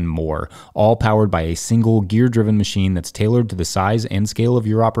snow, and more, all powered by a single gear-driven machine that's tailored to the size and scale of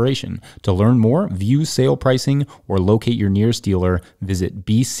your operation. To learn more, view sale pricing, or locate your nearest dealer, visit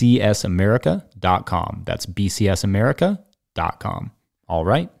bcsamerica.com. That's bcsamerica.com. All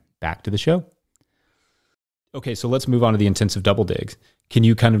right, back to the show. Okay, so let's move on to the intensive double dig. Can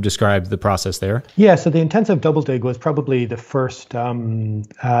you kind of describe the process there? Yeah, so the intensive double dig was probably the first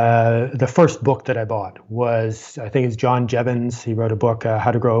book that I bought. I think it's John Jevons. He wrote a book,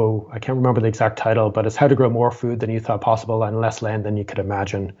 How to Grow, I can't remember the exact title, but it's How to Grow More Food Than You Thought Possible on Less Land Than You Could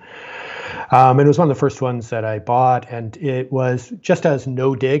Imagine. And it was one of the first ones that I bought, and it was just as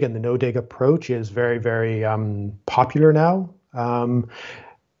no dig, and the no dig approach is very, very popular now. Sort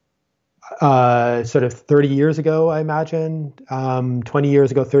of 30 years ago, I imagine, 20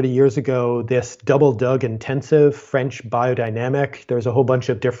 years ago, 30 years ago, this double dug intensive French biodynamic, there's a whole bunch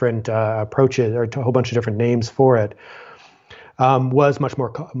of different approaches or a whole bunch of different names for it, was much more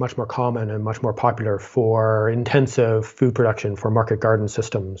common and much more popular for intensive food production for market garden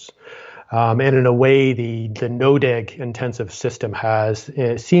systems. And in a way, the no-dig intensive system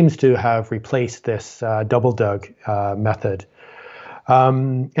seems to have replaced this double dug method.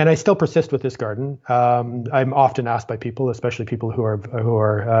 And I still persist with this garden. I'm often asked by people, especially people who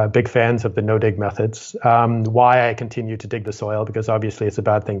are big fans of the no-dig methods, why I continue to dig the soil, because obviously it's a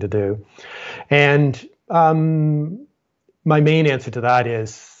bad thing to do. And my main answer to that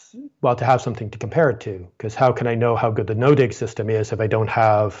is, well, to have something to compare it to, because how can I know how good the no-dig system is if I don't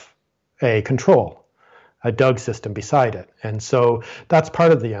have a control, a dug system beside it? And so that's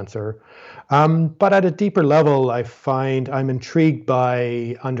part of the answer. But at a deeper level, I find I'm intrigued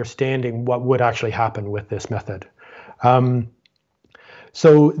by understanding what would actually happen with this method.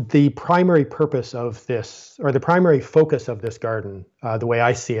 So the primary purpose of this, or the primary focus of this garden, the way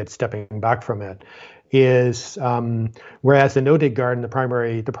I see it, stepping back from it, is whereas the no-dig garden,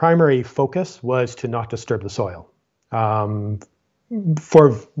 the primary focus was to not disturb the soil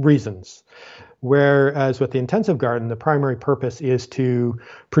for reasons. Whereas with the intensive garden, the primary purpose is to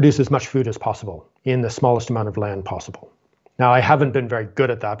produce as much food as possible in the smallest amount of land possible. Now, I haven't been very good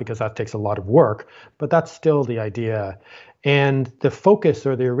at that because that takes a lot of work, but that's still the idea. And the focus,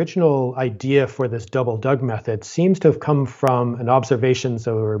 or the original idea for this double dug method, seems to have come from an observations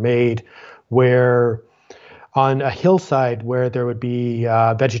that were made where on a hillside where there would be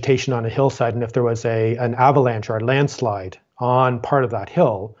vegetation on a hillside, and if there was an avalanche or a landslide on part of that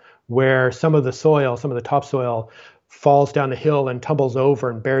hill, where some of the topsoil falls down the hill and tumbles over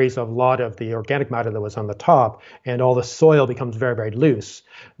and buries a lot of the organic matter that was on the top, and all the soil becomes very, very loose,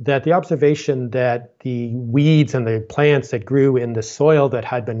 that the observation that the weeds and the plants that grew in the soil that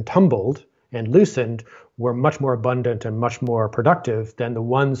had been tumbled and loosened were much more abundant and much more productive than the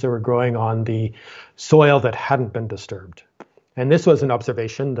ones that were growing on the soil that hadn't been disturbed. And this was an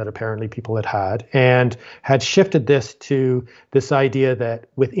observation that apparently people had and had shifted this to this idea that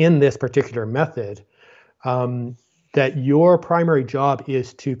within this particular method, that your primary job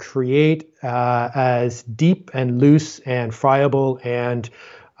is to create as deep and loose and friable and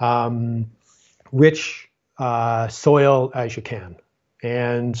rich soil as you can.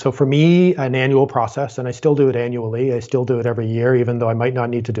 And so for me, an annual process, and I still do it annually. I still do it every year, even though I might not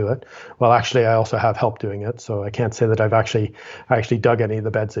need to do it. Well, actually, I also have help doing it, so I can't say that I actually dug any of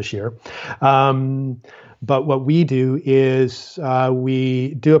the beds this year. But what we do is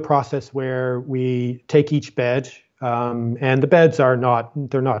we do a process where we take each bed, and the beds they're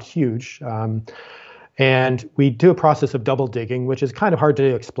not huge. And we do a process of double digging, which is kind of hard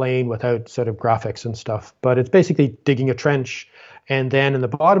to explain without sort of graphics and stuff. But it's basically digging a trench, and then in the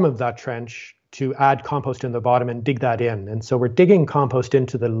bottom of that trench to add compost in the bottom and dig that in. And so we're digging compost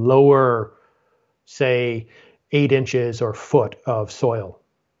into the lower, say, 8 inches or foot of soil.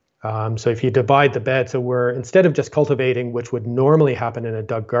 So if you divide the bed, so we're, instead of just cultivating, which would normally happen in a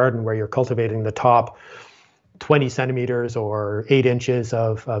dug garden where you're cultivating the top 20 centimeters or 8 inches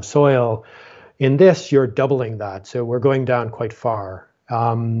of soil, in this, you're doubling that. So we're going down quite far.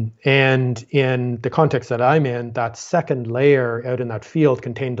 And in the context that I'm in, that second layer out in that field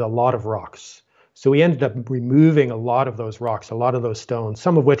contained a lot of rocks. So we ended up removing a lot of those rocks, a lot of those stones,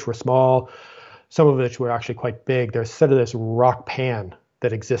 some of which were small, some of which were actually quite big. There's sort of this rock pan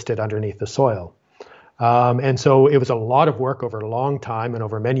that existed underneath the soil. And so it was a lot of work over a long time and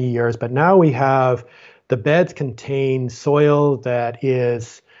over many years. But now we have, the beds contain soil that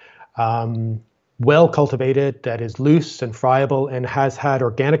is well cultivated, that is loose and friable, and has had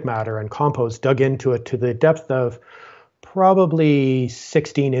organic matter and compost dug into it to the depth of probably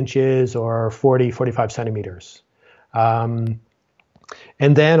 16 inches or 45 centimeters. And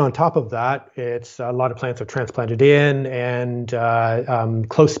then on top of that, it's a lot of plants are transplanted in, and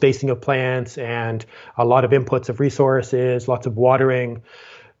close spacing of plants, and a lot of inputs of resources, lots of watering,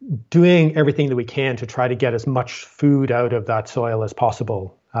 doing everything that we can to try to get as much food out of that soil as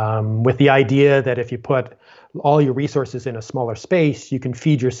possible. With the idea that if you put all your resources in a smaller space, you can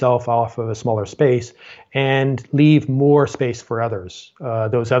feed yourself off of a smaller space and leave more space for others.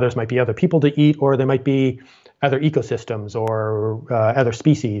 Those others might be other people to eat, or they might be other ecosystems or other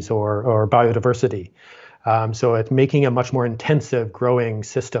species or biodiversity. So it's making a much more intensive growing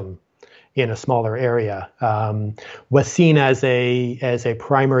system in a smaller area, was seen as a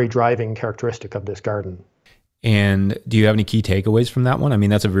primary driving characteristic of this garden. And do you have any key takeaways from that one? I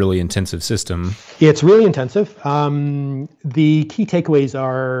mean, that's a really intensive system. It's really intensive. The key takeaways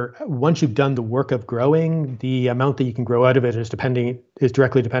are, once you've done the work of growing, the amount that you can grow out of it is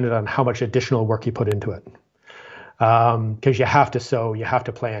directly dependent on how much additional work you put into it. Because you have to sow, you have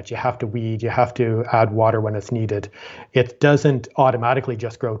to plant, you have to weed, you have to add water when it's needed. It doesn't automatically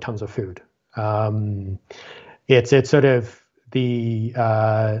just grow tons of food. It's sort of we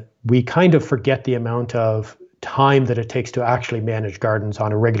kind of forget the amount of time that it takes to actually manage gardens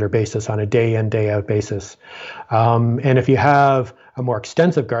on a regular basis, on a day in, day out basis. And if you have a more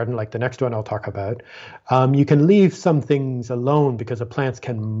extensive garden, like the next one I'll talk about, you can leave some things alone because the plants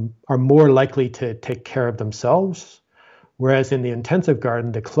are more likely to take care of themselves. Whereas in the intensive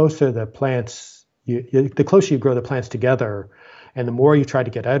garden, the closer the plants, the closer you grow the plants together, and the more you try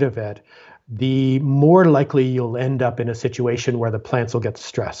to get out of it, the more likely you'll end up in a situation where the plants will get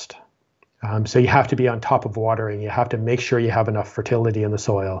stressed. So you have to be on top of watering. You have to make sure you have enough fertility in the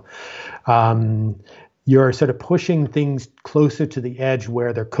soil. You're sort of pushing things closer to the edge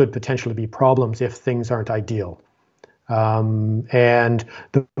where there could potentially be problems if things aren't ideal. And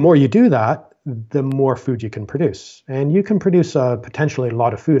the more you do that, the more food you can produce. And you can produce potentially a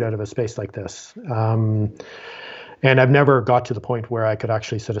lot of food out of a space like this. And I've never got to the point where I could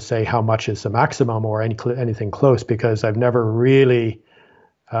actually sort of say how much is the maximum or anything close, because I've never really...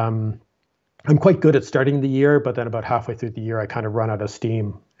 I'm quite good at starting the year, but then about halfway through the year, I kind of run out of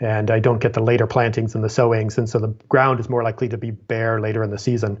steam, and I don't get the later plantings and the sowings. And so the ground is more likely to be bare later in the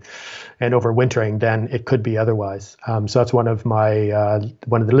season and overwintering than it could be otherwise. So that's one of the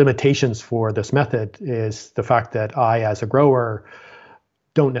limitations for this method, is the fact that I, as a grower,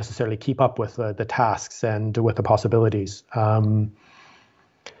 don't necessarily keep up with the tasks and with the possibilities. But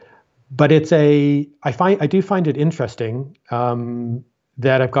I do find it interesting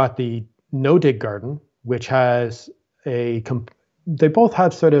that I've got the no-dig garden, which has they both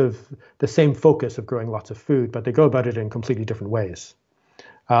have sort of the same focus of growing lots of food, but they go about it in completely different ways.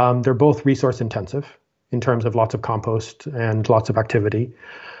 They're both resource intensive in terms of lots of compost and lots of activity.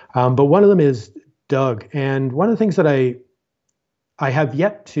 But one of them is dug. And one of the things that I have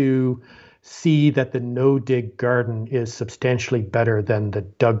yet to see that the no-dig garden is substantially better than the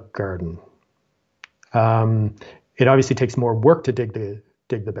dug garden. It obviously takes more work to dig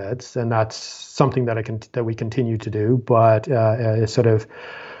the beds, and that's something that we continue to do. But it's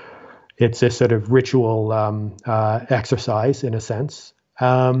a sort of ritual exercise in a sense.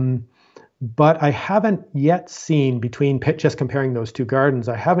 But I haven't yet seen, between just comparing those two gardens,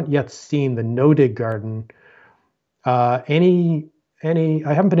 I haven't yet seen the no-dig garden I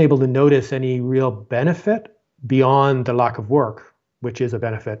haven't been able to notice any real benefit beyond the lack of work, which is a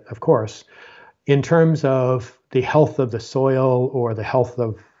benefit, of course, in terms of the health of the soil or the health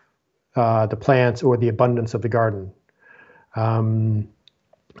of the plants or the abundance of the garden.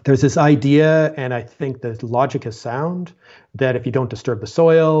 There's this idea, and I think the logic is sound, that if you don't disturb the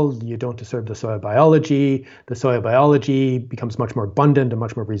soil, you don't disturb the soil biology becomes much more abundant and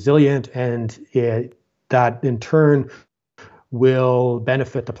much more resilient, and that in turn will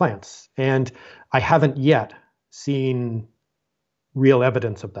benefit the plants. And I haven't yet seen real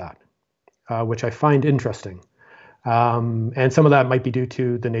evidence of that, which I find interesting. And some of that might be due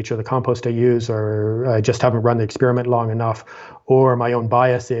to the nature of the compost I use, or I just haven't run the experiment long enough, or my own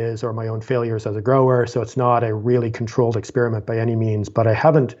biases or my own failures as a grower. So it's not a really controlled experiment by any means, but I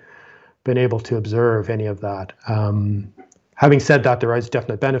haven't been able to observe any of that. Having said that, there is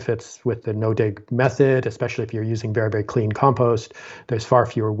definite benefits with the no-dig method, especially if you're using very, very clean compost. There's far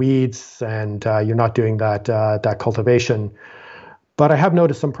fewer weeds, and you're not doing that cultivation. But I have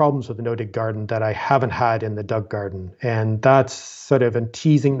noticed some problems with the no-dig garden that I haven't had in the dug garden. And that's sort of in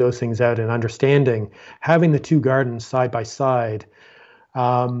teasing those things out and understanding, having the two gardens side by side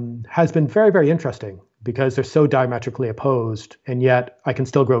has been very, very interesting, because they're so diametrically opposed, and yet I can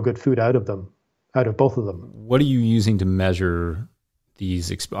still grow good food out of both of them. What are you using to measure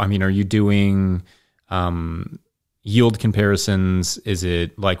these? I mean, are you doing yield comparisons? Is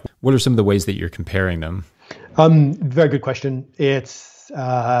it like, what are some of the ways that you're comparing them? Very good question. I'm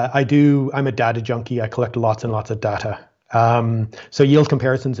a data junkie. I collect lots and lots of data. So yield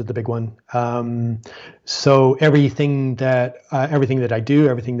comparisons is the big one. So everything that I do,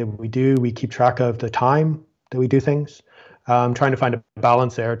 everything that we do, we keep track of the time that we do things. Trying to find a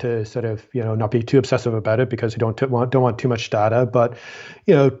balance there to sort of, not be too obsessive about it, because we don't want too much data. But,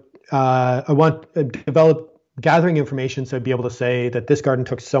 I want to develop gathering information, so I'd be able to say that this garden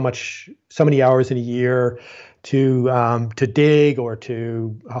took so many hours in a year to dig or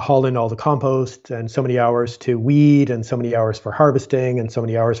to haul in all the compost, and so many hours to weed, and so many hours for harvesting, and so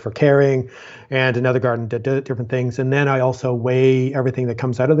many hours for caring, and another garden did different things. And then I also weigh everything that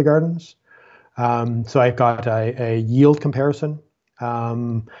comes out of the gardens. So I've got a yield comparison,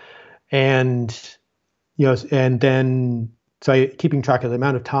 and then so keeping track of the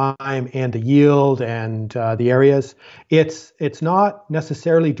amount of time and the yield and the areas. It's not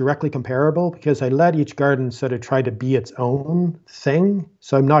necessarily directly comparable, because I let each garden sort of try to be its own thing.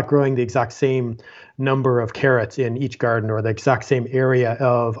 So I'm not growing the exact same number of carrots in each garden, or the exact same area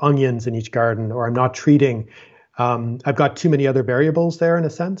of onions in each garden, or I'm not treating. I've got too many other variables there in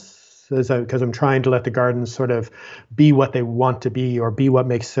a sense, because I'm trying to let the gardens sort of be what they want to be, or be what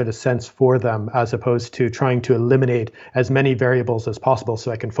makes sort of sense for them, as opposed to trying to eliminate as many variables as possible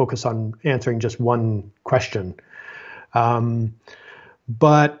so I can focus on answering just one question.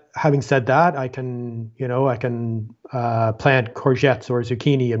 But having said that, I can plant courgettes or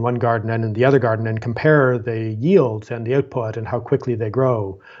zucchini in one garden and in the other garden, and compare the yields and the output and how quickly they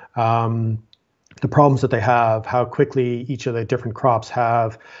grow. The problems that they have, how quickly each of the different crops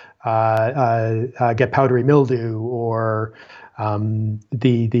get powdery mildew, or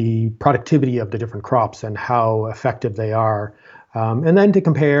the productivity of the different crops and how effective they are. And then to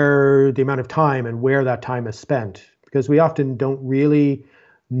compare the amount of time and where that time is spent, because we often don't really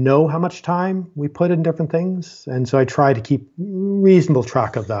know how much time we put in different things. And so I try to keep reasonable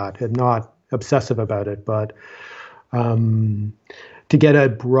track of that and not obsessive about it, but to get a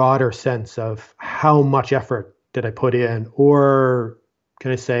broader sense of how much effort did I put in, or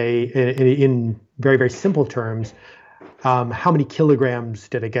can I say in very, very simple terms, how many kilograms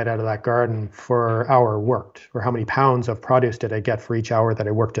did I get out of that garden for hour worked, or how many pounds of produce did I get for each hour that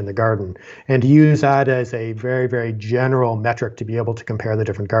I worked in the garden, and to use that as a very, very general metric to be able to compare the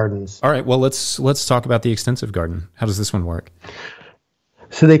different gardens. All right, well, let's talk about the extensive garden. How does this one work?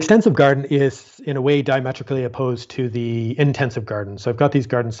 So the extensive garden is, in a way, diametrically opposed to the intensive garden. So I've got these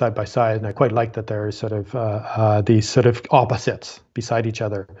gardens side by side, and I quite like that they're sort of these sort of opposites beside each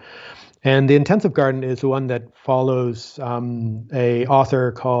other. And the intensive garden is the one that follows the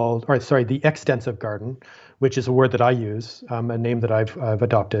extensive garden, which is a word that I use, a name that I've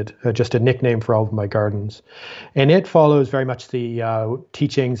adopted, just a nickname for all of my gardens. And it follows very much the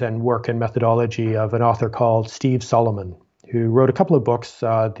teachings and work and methodology of an author called Steve Solomon, who wrote a couple of books,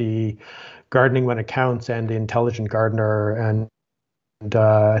 The Gardening When It Counts and The Intelligent Gardener, and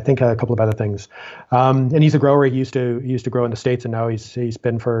I think a couple of other things. And he's a grower. He used to grow in the States, and now he's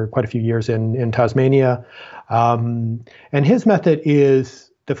been for quite a few years in Tasmania. And his method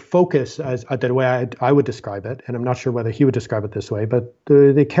is the focus, as the way I would describe it, and I'm not sure whether he would describe it this way, but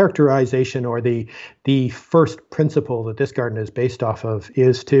the characterization or the first principle that this garden is based off of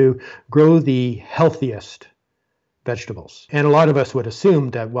is to grow the healthiest vegetables. And a lot of us would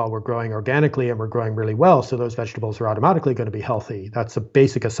assume that, well, we're growing organically and we're growing really well, so those vegetables are automatically going to be healthy. That's a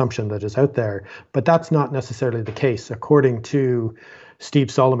basic assumption that is out there. But that's not necessarily the case, according to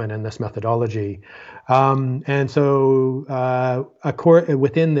Steve Solomon and this methodology. And so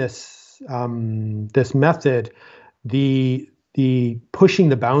within this method, the pushing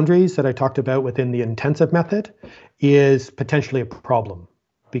the boundaries that I talked about within the intensive method is potentially a problem.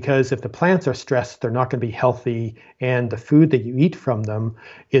 Because if the plants are stressed, they're not going to be healthy, and the food that you eat from them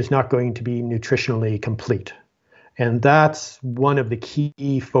is not going to be nutritionally complete. And that's one of the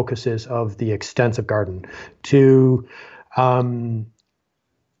key focuses of the extensive garden, to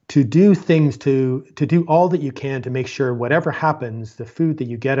do things, to do all that you can to make sure whatever happens, the food that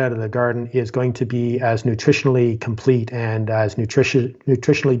you get out of the garden is going to be as nutritionally complete and as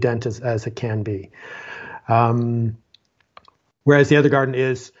nutritionally dense as it can be. Whereas the other garden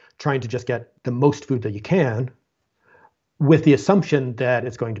is trying to just get the most food that you can with the assumption that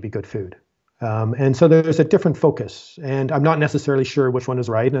it's going to be good food. And so there's a different focus. And I'm not necessarily sure which one is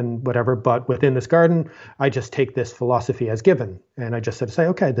right and whatever, but within this garden, I just take this philosophy as given. And I just sort of say,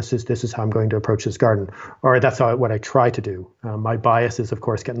 okay, this is how I'm going to approach this garden. Or that's what I try to do. My bias is, of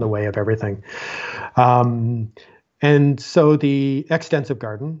course, get in the way of everything. And so the extensive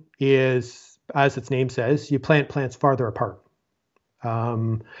garden is, as its name says, you plant plants farther apart.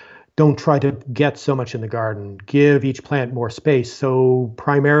 Don't try to get so much in the garden. Give each plant more space. So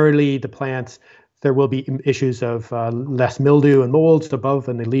primarily the plants, there will be issues of less mildew and molds above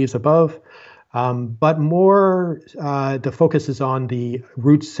and the leaves above. But more, the focus is on the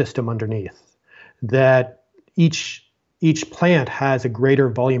root system underneath. That each plant has a greater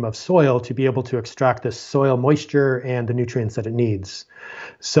volume of soil to be able to extract the soil moisture and the nutrients that it needs.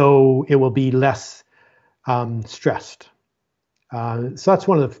 So it will be less stressed. So that's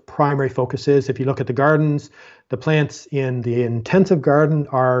one of the primary focuses. If you look at the gardens, the plants in the intensive garden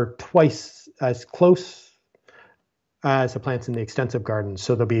are twice as close as the plants in the extensive garden.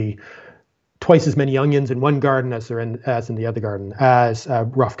 So there'll be twice as many onions in one garden as in the other garden, as a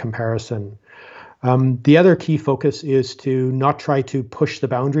rough comparison. The other key focus is to not try to push the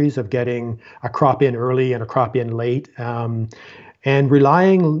boundaries of getting a crop in early and a crop in late, and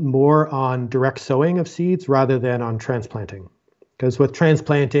relying more on direct sowing of seeds rather than on transplanting. Because with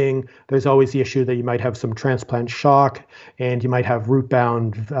transplanting, there's always the issue that you might have some transplant shock and you might have root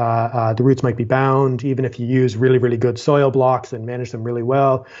bound, the roots might be bound, even if you use really, really good soil blocks and manage them really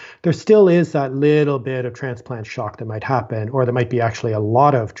well. There still is that little bit of transplant shock that might happen, or there might be actually a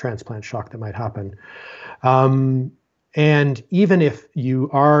lot of transplant shock that might happen. And even if you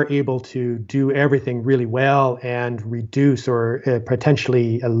are able to do everything really well and reduce or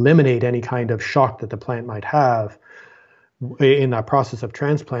potentially eliminate any kind of shock that the plant might have, in that process of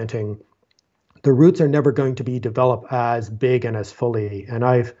transplanting, the roots are never going to be developed as big and as fully. And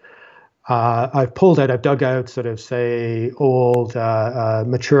I've dug out sort of, say, old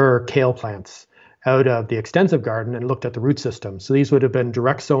mature kale plants out of the extensive garden and looked at the root system. So these would have been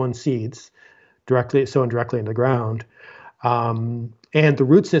direct sown seeds, sown directly in the ground. And the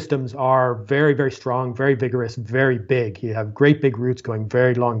root systems are very, very strong, very vigorous, very big. You have great big roots going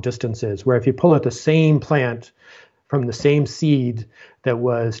very long distances, where if you pull out the same plant from the same seed that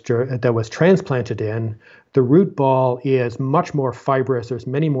was transplanted in, the root ball is much more fibrous. There's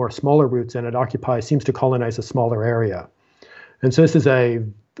many more smaller roots, and it seems to colonize a smaller area. And so this is a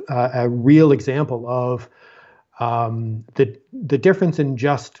real example of the difference in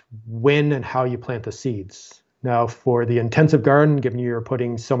just when and how you plant the seeds. Now, for the intensive garden, given you're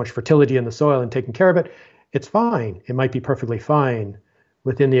putting so much fertility in the soil and taking care of it, it's fine. It might be perfectly fine.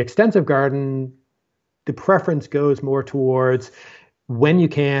 Within the extensive garden, the preference goes more towards when you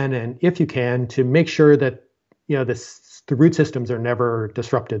can and if you can to make sure that the root systems are never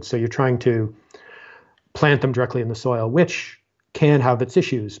disrupted. So you're trying to plant them directly in the soil, which can have its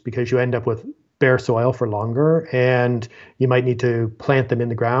issues because you end up with bare soil for longer, and you might need to plant them in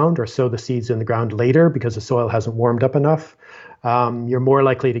the ground or sow the seeds in the ground later because the soil hasn't warmed up enough. You're more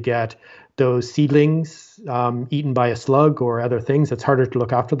likely to get those seedlings eaten by a slug or other things. It's harder to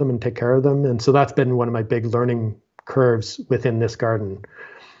look after them and take care of them. And so that's been one of my big learning curves within this garden.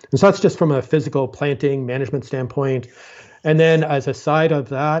 And so that's just from a physical planting management standpoint. And then as a side of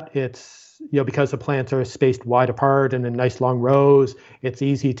that, it's, because the plants are spaced wide apart and in nice long rows, it's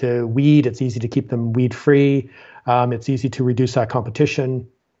easy to weed. It's easy to keep them weed free. It's easy to reduce that competition.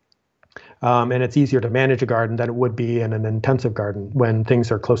 And it's easier to manage a garden than it would be in an intensive garden when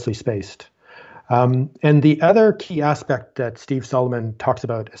things are closely spaced. And the other key aspect that Steve Solomon talks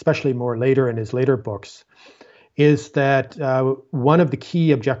about, especially more later in his later books, is that one of the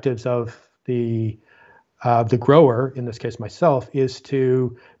key objectives of the grower, in this case myself, is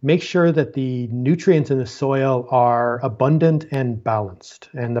to make sure that the nutrients in the soil are abundant and balanced.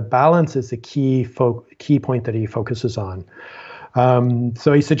 And the balance is the key point that he focuses on.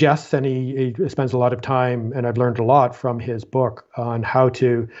 So he suggests, and he spends a lot of time, and I've learned a lot from his book on how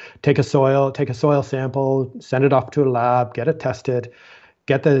to take a soil sample, send it off to a lab, get it tested,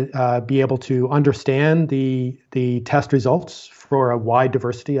 be able to understand the test results for a wide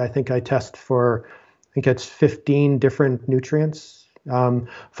diversity. I think it's 15 different nutrients.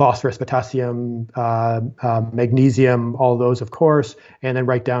 Phosphorus, potassium, magnesium, all those, of course, and then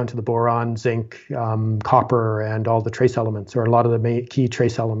right down to the boron, zinc, copper, and all the trace elements, or a lot of the key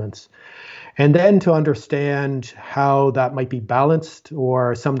trace elements. And then to understand how that might be balanced,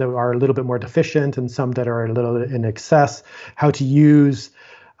 or some that are a little bit more deficient and some that are a little in excess, how to use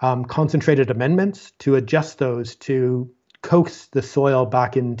concentrated amendments to adjust those to coax the soil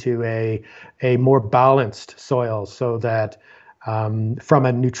back into a more balanced soil, so that from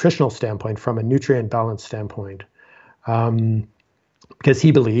a nutritional standpoint, from a nutrient balance standpoint, because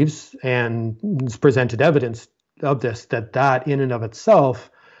he believes, and has presented evidence of this, that in and of itself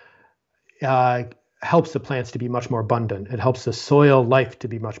helps the plants to be much more abundant. It helps the soil life to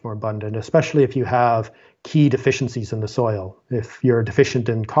be much more abundant, especially if you have key deficiencies in the soil. If you're deficient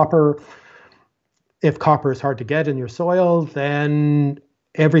in copper, if copper is hard to get in your soil, then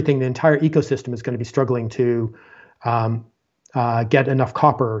the entire ecosystem is going to be struggling to get enough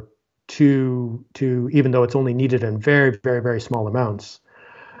copper to even though it's only needed in very, very, very small amounts.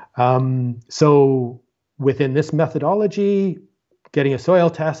 So within this methodology, getting a soil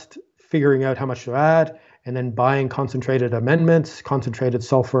test, figuring out how much to add, and then buying concentrated amendments, concentrated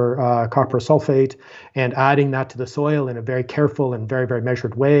copper sulfate, and adding that to the soil in a very careful and very, very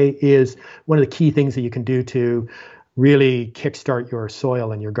measured way is one of the key things that you can do to really kickstart your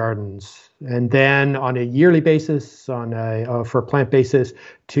soil and your gardens. And then on a yearly basis, for a plant basis,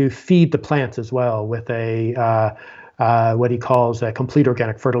 to feed the plants as well with what he calls a complete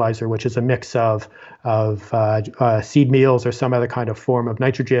organic fertilizer, which is a mix of seed meals or some other kind of form of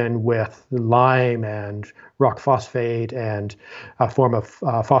nitrogen with lime and rock phosphate and a form of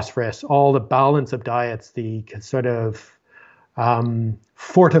phosphorus. All the balance of diets, the sort of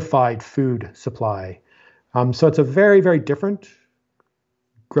fortified food supply. So it's a very, very different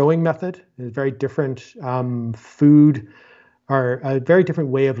growing method, a very different food, or a very different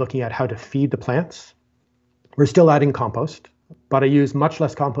way of looking at how to feed the plants. We're still adding compost, but I use much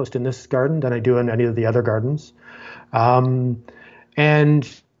less compost in this garden than I do in any of the other gardens. And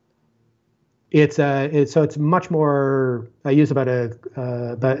it's much more, I use about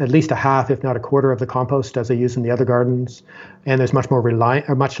at least a half, if not a quarter of the compost as I use in the other gardens. And there's much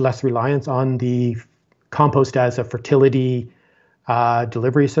less reliance on the compost as a fertility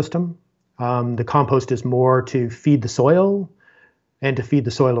delivery system. The compost is more to feed the soil and to feed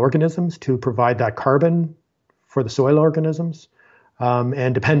the soil organisms, to provide that carbon for the soil organisms,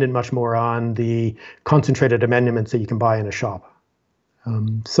 and dependent much more on the concentrated amendments that you can buy in a shop.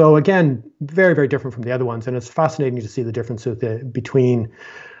 So again, very, very different from the other ones. And it's fascinating to see the difference between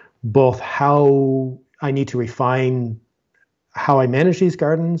both how I need to refine how I manage these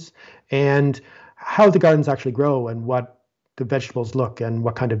gardens and how the gardens actually grow and what the vegetables look and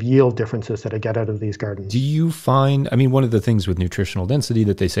what kind of yield differences that I get out of these gardens. Do you find, one of the things with nutritional density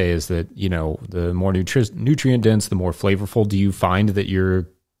that they say is that, the more nutrient dense, the more flavorful. Do you find that your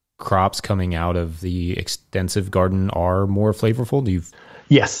crops coming out of the extensive garden are more flavorful?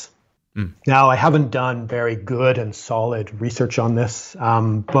 Yes. Now, I haven't done very good and solid research on this,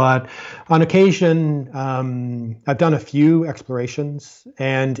 but on occasion, I've done a few explorations,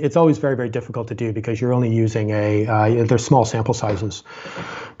 and it's always very, very difficult to do because you're only using there's small sample sizes.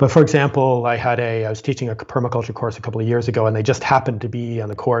 But for example, I was teaching a permaculture course a couple of years ago, and they just happened to be on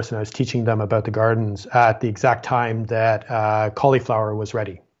the course, and I was teaching them about the gardens at the exact time that cauliflower was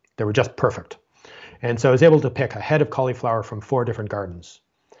ready. They were just perfect. And so I was able to pick a head of cauliflower from 4 different gardens.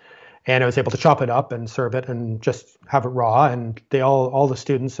 And I was able to chop it up and serve it and just have it raw. And they all the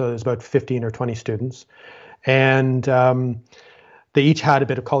students, so there's about 15 or 20 students, and they each had a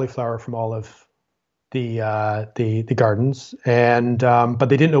bit of cauliflower from all of the gardens, and but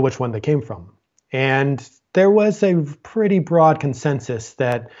they didn't know which one they came from. And there was a pretty broad consensus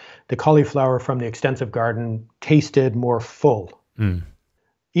that the cauliflower from the extensive garden tasted more full,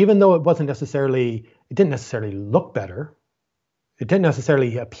 even though it didn't necessarily look better. It didn't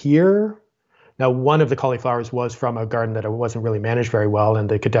necessarily appear. Now, one of the cauliflowers was from a garden that wasn't really managed very well, and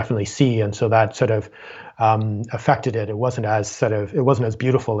they could definitely see, and so that sort of affected it. It wasn't as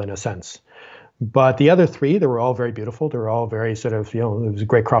beautiful in a sense. But the other 3, they were all very beautiful. They were all very sort of, it was a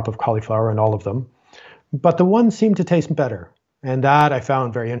great crop of cauliflower in all of them. But the one seemed to taste better. And that I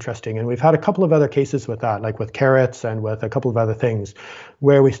found very interesting. And we've had a couple of other cases with that, like with carrots and with a couple of other things,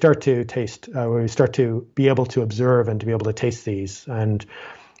 where we start to taste, where we start to be able to observe and to be able to taste these. And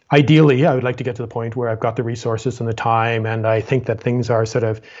ideally, I would like to get to the point where I've got the resources and the time, and I think that things are sort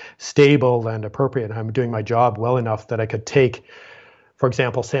of stable and appropriate, and I'm doing my job well enough that I could take, for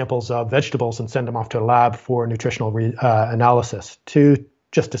example, samples of vegetables and send them off to a lab for nutritional analysis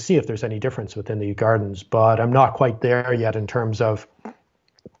just to see if there's any difference within the gardens. But I'm not quite there yet in terms of,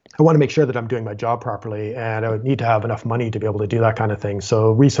 I want to make sure that I'm doing my job properly, and I would need to have enough money to be able to do that kind of thing.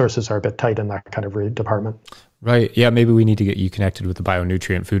 So resources are a bit tight in that kind of department. Right. Yeah. Maybe we need to get you connected with the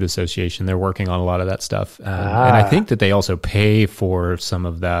Bionutrient Food Association. They're working on a lot of that stuff. And I think that they also pay for some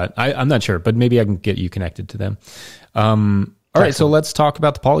of that. I'm not sure, but maybe I can get you connected to them. All right. So let's talk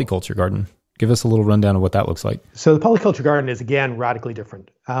about the polyculture garden. Give us a little rundown of what that looks like. So the polyculture garden is, again, radically different.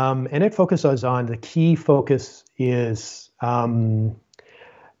 And it focuses on, the key focus is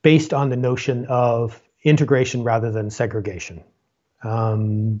based on the notion of integration rather than segregation,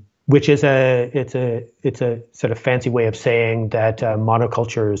 which is it's a sort of fancy way of saying that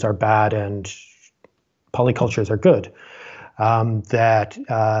monocultures are bad and polycultures are good. That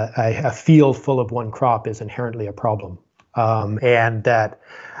a field full of one crop is inherently a problem, and that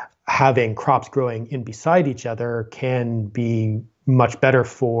having crops growing in beside each other can be much better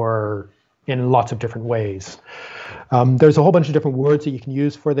in lots of different ways. There's a whole bunch of different words that you can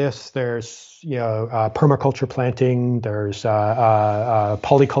use for this. There's permaculture planting. There's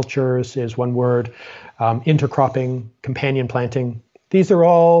polycultures is one word. Intercropping, companion planting. These are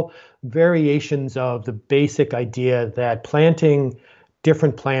all variations of the basic idea that planting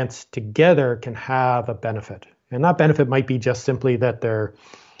different plants together can have a benefit. And that benefit might be just simply that they're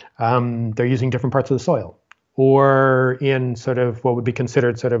using different parts of the soil, or in sort of what would be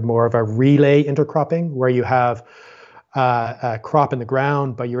considered sort of more of a relay intercropping, where you have a crop in the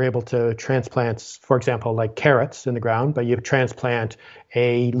ground, but you're able to transplant, for example, like carrots in the ground, but you transplant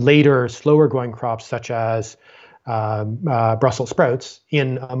a later, slower growing crop such as Brussels sprouts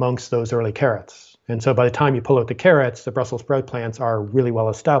in amongst those early carrots. And so by the time you pull out the carrots, the Brussels sprout plants are really well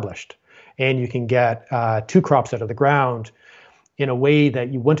established, and you can get 2 crops out of the ground in a way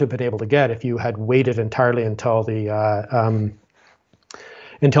that you wouldn't have been able to get if you had waited entirely until the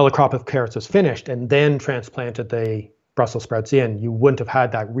crop of carrots was finished and then transplanted the Brussels sprouts in. You wouldn't have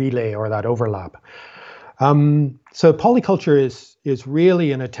had that relay or that overlap. So polyculture is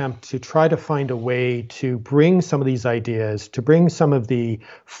really an attempt to try to find a way to bring some of these ideas, to bring some of the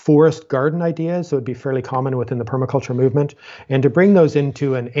forest garden ideas that would be fairly common within the permaculture movement, and to bring those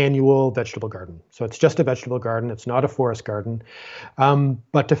into an annual vegetable garden. So it's just a vegetable garden, it's not a forest garden,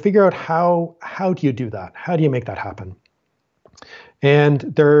 but to figure out how do you do that? How do you make that happen? And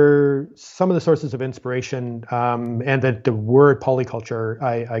some of the sources of inspiration, and the word polyculture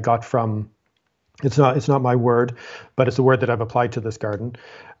I got from, it's not my word, but it's a word that I've applied to this garden.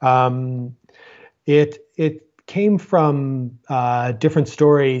 It came from different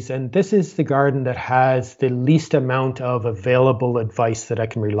stories, and this is the garden that has the least amount of available advice that I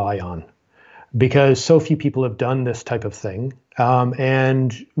can rely on, because so few people have done this type of thing, and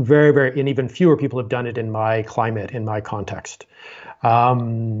and even fewer people have done it in my climate, in my context.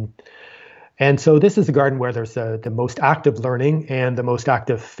 And so this is a garden where there's the most active learning and the most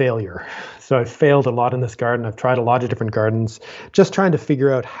active failure. So I've failed a lot in this garden. I've tried a lot of different gardens, just trying to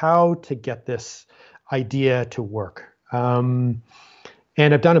figure out how to get this idea to work. And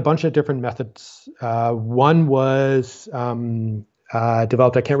I've done a bunch of different methods. One was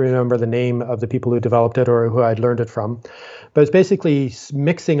developed, I can't remember the name of the people who developed it or who I'd learned it from, but it's basically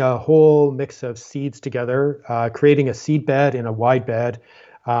mixing a whole mix of seeds together, creating a seed bed in a wide bed,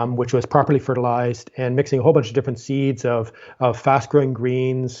 which was properly fertilized, and mixing a whole bunch of different seeds of fast-growing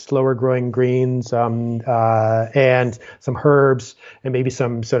greens, slower-growing greens, and some herbs, and maybe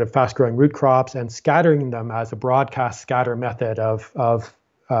some sort of fast-growing root crops, and scattering them as a broadcast scatter method of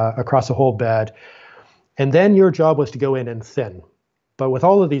across the whole bed. And then your job was to go in and thin. But with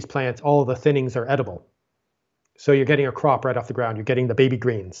all of these plants, all of the thinnings are edible. So you're getting a crop right off the ground. You're getting the baby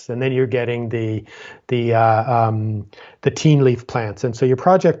greens, and then you're getting the teen leaf plants. And so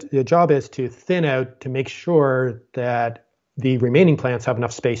your job is to thin out to make sure that the remaining plants have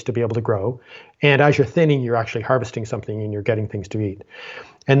enough space to be able to grow. And as you're thinning, you're actually harvesting something and you're getting things to eat.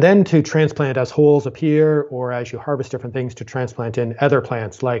 And then to transplant as holes appear, or as you harvest different things, to transplant in other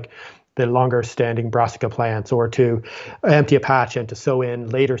plants like the longer standing brassica plants, or to empty a patch and to sow in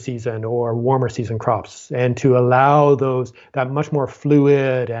later season or warmer season crops, and to allow that much more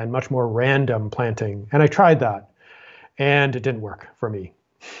fluid and much more random planting. And I tried that, and it didn't work for me.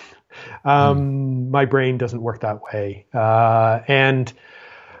 My brain doesn't work that way. And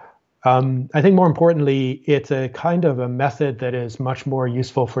I think more importantly, it's a kind of a method that is much more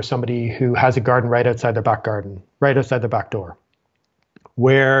useful for somebody who has a garden right outside their back garden, right outside their back door,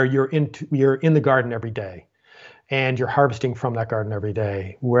 where you're in the garden every day and you're harvesting from that garden every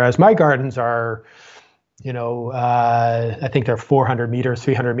day. Whereas my gardens are, I think they're 400 meters,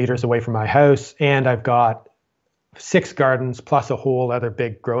 300 meters away from my house. And I've got 6 gardens plus a whole other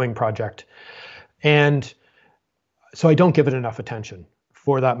big growing project. And so I don't give it enough attention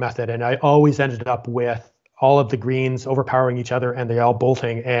for that method. And I always ended up with all of the greens overpowering each other, and they all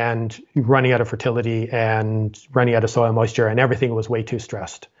bolting and running out of fertility and running out of soil moisture, and everything was way too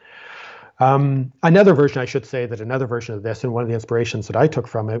stressed. Another version of this, and one of the inspirations that I took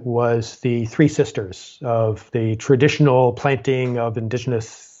from it, was the 3 sisters of the traditional planting of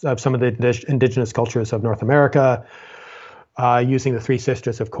some of the indigenous cultures of North America, using the 3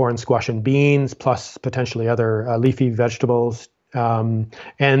 sisters of corn, squash, and beans, plus potentially other leafy vegetables. And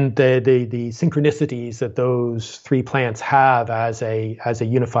the synchronicities that those 3 plants have as a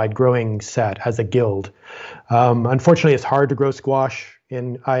unified growing set, as a guild. Unfortunately, it's hard to grow squash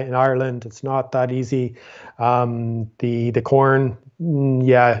in Ireland. It's not that easy. The corn,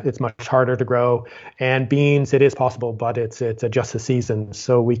 it's much harder to grow. And beans, it is possible, but it's just a season.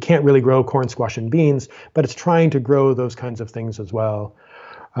 So we can't really grow corn, squash, and beans, but it's trying to grow those kinds of things as well.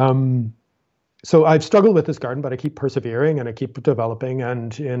 So I've struggled with this garden, but I keep persevering and I keep developing.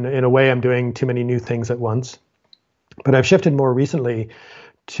 And in a way, I'm doing too many new things at once. But I've shifted more recently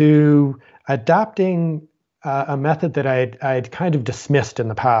to adapting a method that I'd kind of dismissed in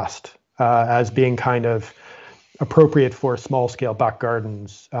the past as being kind of appropriate for small-scale back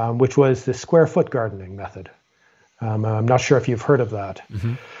gardens, which was the square foot gardening method. I'm not sure if you've heard of that.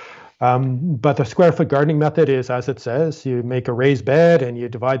 Mm-hmm. But the square foot gardening method is, as it says, you make a raised bed and you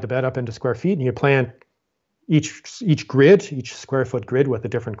divide the bed up into square feet, and you plant each square foot grid with a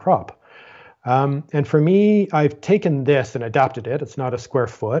different crop. And for me, I've taken this and adapted it. It's not a square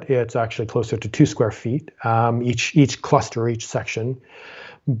foot. It's actually closer to 2 square feet, each cluster, each section,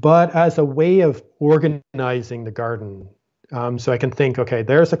 but as a way of organizing the garden. So I can think, okay,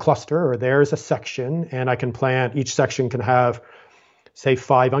 there's a cluster or there's a section, and I can plant, each section can have, say,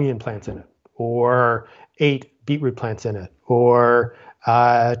 5 onion plants in it, or 8 beetroot plants in it, or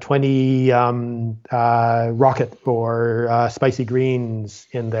 20 rocket or spicy greens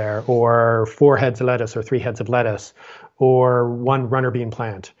in there, or 4 heads of lettuce or 3 heads of lettuce, or 1 runner bean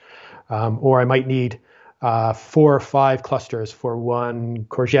plant. Or I might need 4 or 5 clusters for 1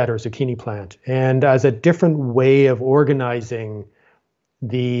 courgette or zucchini plant. And as a different way of organizing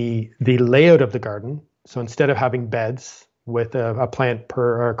the layout of the garden, so instead of having beds with a plant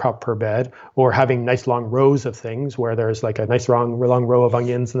per crop per bed, or having nice long rows of things where there's like a nice long row of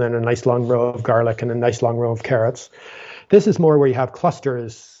onions and then a nice long row of garlic and a nice long row of carrots. This is more where you have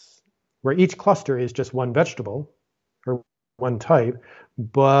clusters, where each cluster is just 1 vegetable or 1 type,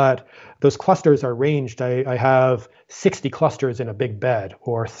 but those clusters are ranged. I have 60 clusters in a big bed,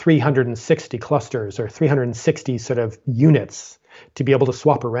 or 360 clusters, or 360 sort of units to be able to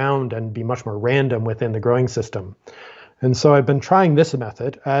swap around and be much more random within the growing system. And so I've been trying this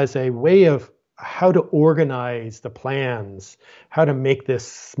method as a way of how to organize the plans, how to make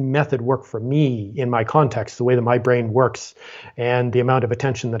this method work for me in my context, the way that my brain works and the amount of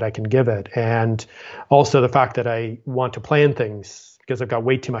attention that I can give it. And also the fact that I want to plan things because I've got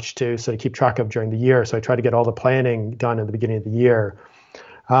way too much to keep track of during the year. So I try to get all the planning done at the beginning of the year.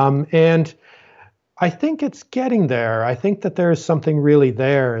 And I think it's getting there. I think that there's something really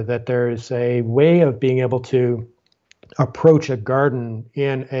there, that there's a way of being able to approach a garden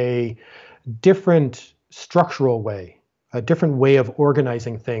in a different structural way. a different way of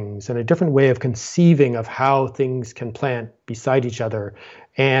organizing things and a different way of conceiving of how things can plant beside each other.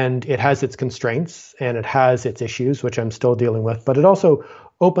 And it has its constraints and it has its issues, which I'm still dealing with, but it also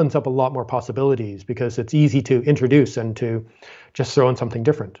opens up a lot more possibilities because it's easy to introduce and to just throw in something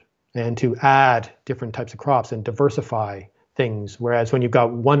different and to add different types of crops and diversify things. Whereas when you've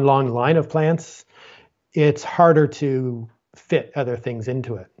got one long line of plants, it's harder to fit other things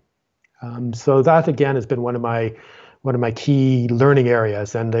into it. So that again has been one of my key learning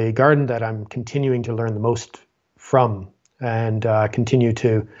areas, and the garden that I'm continuing to learn the most from and continue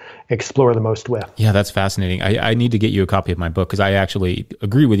to explore the most with. Yeah, that's fascinating. I need to get you a copy of my book because I actually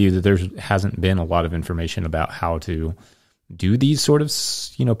agree with you that there hasn't been a lot of information about how to do these sort of,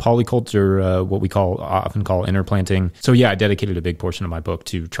 polyculture, what we often call interplanting. So yeah, I dedicated a big portion of my book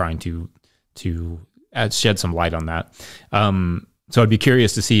to trying to shed some light on that. So I'd be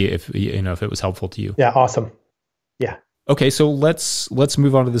curious to see if it was helpful to you. Yeah, awesome. Yeah. Okay, so let's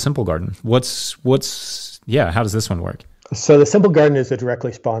move on to the simple garden. How does this one work? So the simple garden is a direct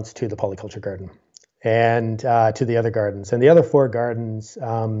response to the polyculture garden and to the other gardens. And the other 4 gardens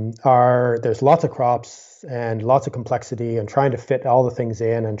there's lots of crops and lots of complexity and trying to fit all the things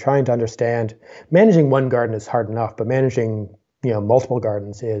in and trying to understand. Managing one garden is hard enough, but managing multiple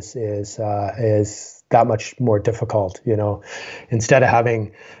gardens is that much more difficult. Instead of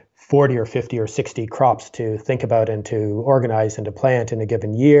having 40 or 50 or 60 crops to think about and to organize and to plant in a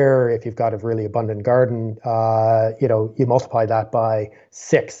given year, if you've got a really abundant garden, you multiply that by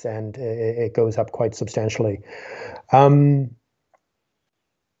 6 and it goes up quite substantially.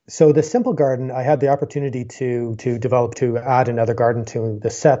 So the simple garden, I had the opportunity to add another garden to the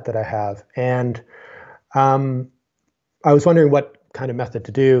set that I have. And I was wondering what kind of method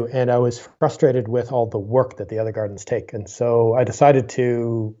to do, and I was frustrated with all the work that the other gardens take. And so I decided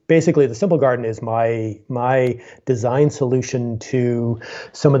basically the simple garden is my design solution to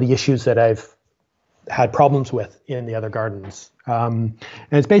some of the issues that I've had problems with in the other gardens. And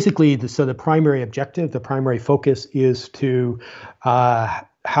it's basically the primary objective, the primary focus is to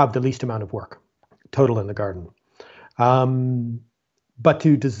have the least amount of work total in the garden. But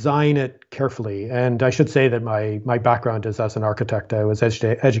to design it carefully. And I should say that my background is as an architect. I was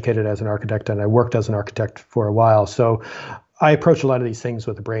educated as an architect and I worked as an architect for a while. So I approach a lot of these things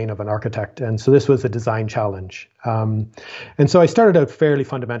with the brain of an architect. And so this was a design challenge. And so I started out fairly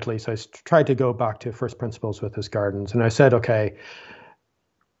fundamentally. So I tried to go back to first principles with this garden. And I said, okay,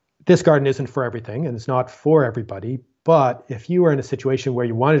 this garden isn't for everything and it's not for everybody. But if you were in a situation where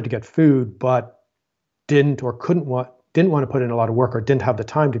you wanted to get food, but didn't want to put in a lot of work or didn't have the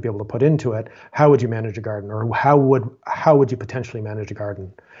time to be able to put into it, how would you manage a garden, or how would you potentially manage a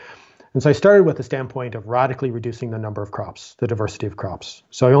garden? And so I started with the standpoint of radically reducing the number of crops, the diversity of crops.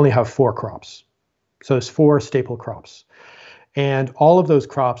 So I only have 4 crops. So there's 4 staple crops. And all of those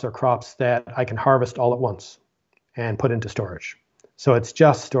crops are crops that I can harvest all at once and put into storage. So it's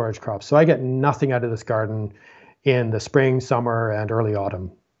just storage crops. So I get nothing out of this garden in the spring, summer, and early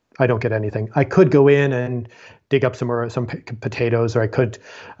autumn. I don't get anything. I could go in and dig up some potatoes, or I could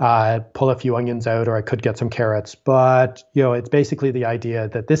pull a few onions out, or I could get some carrots. But it's basically the idea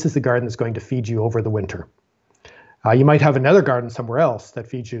that this is the garden that's going to feed you over the winter. You might have another garden somewhere else that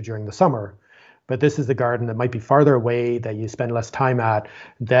feeds you during the summer, but this is the garden that might be farther away, that you spend less time at,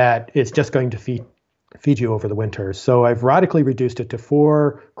 that is just going to feed you over the winter. So I've radically reduced it to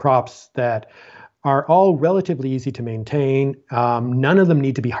 4 crops that are all relatively easy to maintain. None of them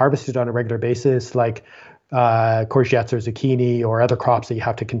need to be harvested on a regular basis, like courgettes or zucchini or other crops that you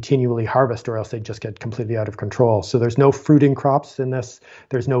have to continually harvest, or else they just get completely out of control. So there's no fruiting crops in this.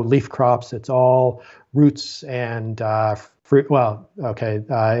 There's no leaf crops. It's all roots and fruit. Well, okay,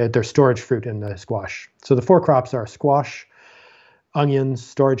 there's storage fruit in the squash. So the 4 crops are squash, onions,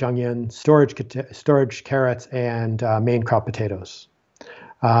 storage carrots, and main crop potatoes.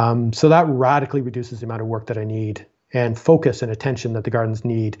 So that radically reduces the amount of work that I need and focus and attention that the gardens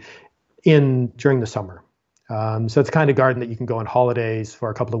need during the summer. So it's the kind of garden that you can go on holidays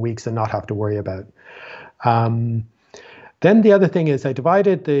for a couple of weeks and not have to worry about. Then the other thing is I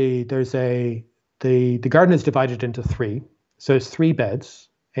divided the garden is divided into 3. So it's 3 beds.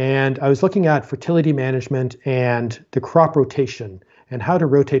 And I was looking at fertility management and the crop rotation and how to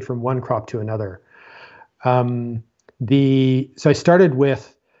rotate from one crop to another. So I started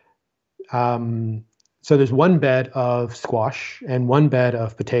with, so there's 1 bed of squash and 1 bed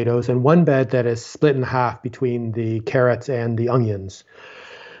of potatoes and 1 bed that is split in half between the carrots and the onions.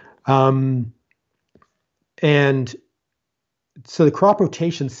 And so the crop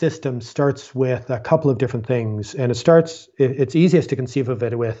rotation system starts with a couple of different things, and it's easiest to conceive of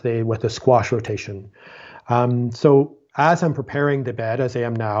it with a squash rotation. So as I'm preparing the bed, as I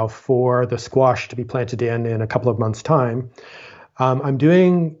am now, for the squash to be planted in a couple of months' time, I'm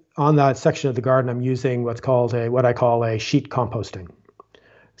doing on that section of the garden, I'm using what I call a sheet composting.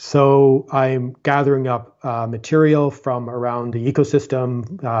 So I'm gathering up material from around the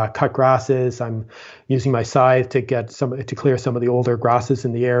ecosystem, cut grasses. I'm using my scythe to clear some of the older grasses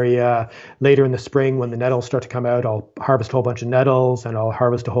in the area. Later in the spring, when the nettles start to come out, I'll harvest a whole bunch of nettles, and I'll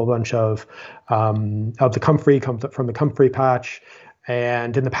harvest a whole bunch of the comfrey from the comfrey patch.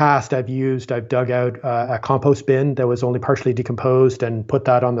 And in the past, I've dug out a compost bin that was only partially decomposed and put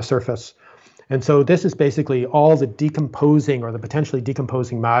that on the surface. And so this is basically all the decomposing or the potentially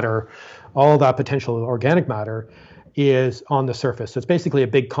decomposing matter, all that potential organic matter is on the surface. So it's basically a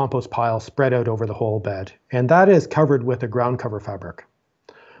big compost pile spread out over the whole bed. And that is covered with a ground cover fabric.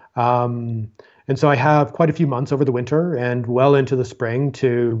 And so I have quite a few months over the winter and well into the spring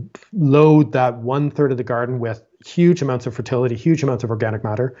to load that 1/3 of the garden with huge amounts of fertility, huge amounts of organic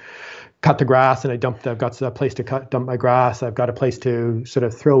matter. Cut the grass, and I've got a place to dump my grass. I've got a place to sort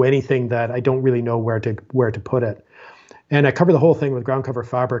of throw anything that I don't really know where to put it. And I cover the whole thing with ground cover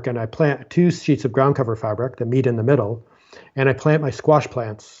fabric, and I plant 2 sheets of ground cover fabric that meet in the middle, and I plant my squash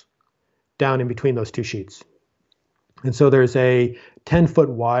plants down in between those 2 sheets. And so there's a 10-foot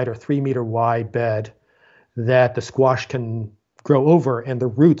wide or 3-meter wide bed that the squash can grow over, and the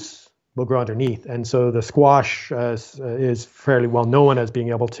roots will grow underneath. And so the squash is fairly well known as being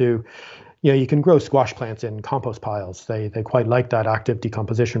able to, you can grow squash plants in compost piles. They quite like that active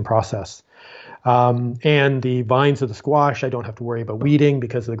decomposition process. And the vines of the squash, I don't have to worry about weeding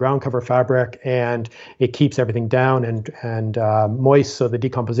because of the ground cover fabric, and it keeps everything down and moist, so the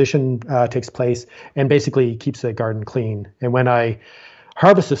decomposition takes place and basically keeps the garden clean. And when I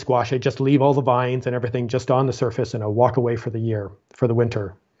harvest the squash, I just leave all the vines and everything just on the surface, and I walk away for the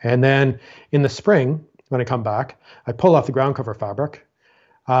winter. And then in the spring, when I come back, I pull off the ground cover fabric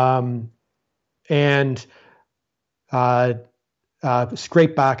and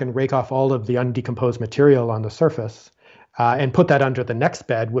scrape back and rake off all of the undecomposed material on the surface and put that under the next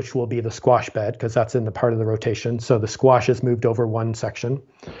bed, which will be the squash bed, because that's in the part of the rotation. So the squash is moved over one section.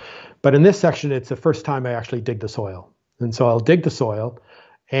 But in this section, it's the first time I actually dig the soil. And so I'll dig the soil,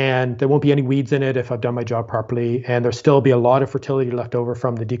 and there won't be any weeds in it if I've done my job properly, and there'll still be a lot of fertility left over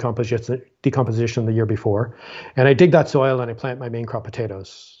from the decomposition the year before. And I dig that soil and I plant my main crop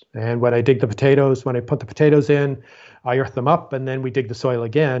potatoes. And when I put the potatoes in, I earth them up, and then we dig the soil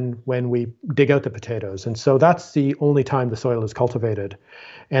again when we dig out the potatoes. And so that's the only time the soil is cultivated.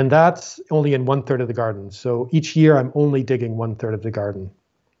 And that's only in 1/3 of the garden. So each year I'm only digging 1/3 of the garden.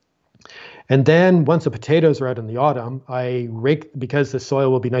 And then once the potatoes are out in the autumn, I rake, because the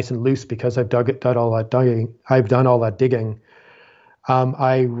soil will be nice and loose because I've done all that digging.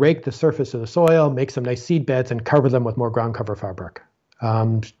 I rake the surface of the soil, make some nice seed beds, and cover them with more ground cover fabric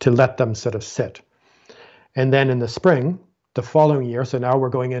to let them sort of sit. And then in the spring, the following year, so now we're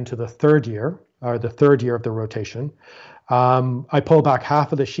going into the third year of the rotation, I pull back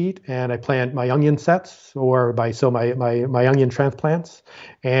half of the sheet and I plant my onion sets, or my onion transplants,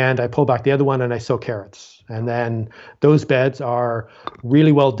 and I pull back the other one and I sow carrots. And then those beds are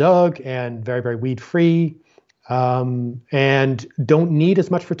really well dug and very, very weed free, and don't need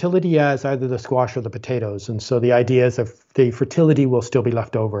as much fertility as either the squash or the potatoes. And so the idea is that the fertility will still be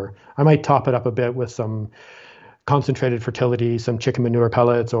left over. I might top it up a bit with some concentrated fertility, some chicken manure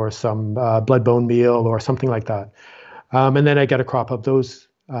pellets, or some blood bone meal or something like that. And then I get a crop of those.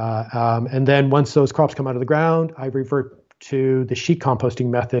 And then once those crops come out of the ground, I revert to the sheet composting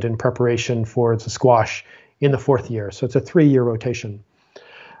method in preparation for the squash in the 4th year. So it's a 3-year rotation.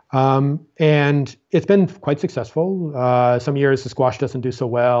 And it's been quite successful. Some years the squash doesn't do so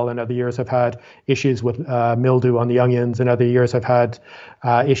well, and other years I've had issues with mildew on the onions, and other years I've had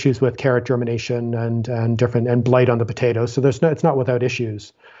issues with carrot germination and blight on the potatoes. So it's not without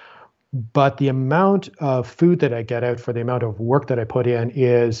issues. But the amount of food that I get out for the amount of work that I put in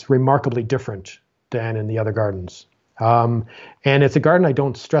is remarkably different than in the other gardens. And it's a garden I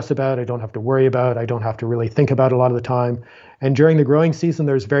don't stress about, I don't have to worry about, I don't have to really think about a lot of the time. And during the growing season,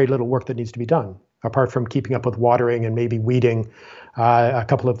 there's very little work that needs to be done, apart from keeping up with watering and maybe weeding a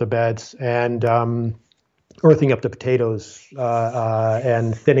couple of the beds and earthing up the potatoes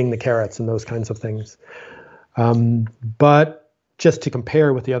and thinning the carrots and those kinds of things. But just to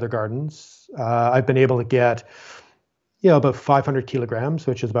compare with the other gardens, I've been able to get about 500 kilograms,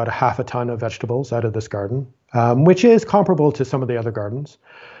 which is about a half a ton of vegetables out of this garden, which is comparable to some of the other gardens.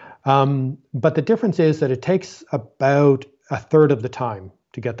 But the difference is that it takes about 1/3 of the time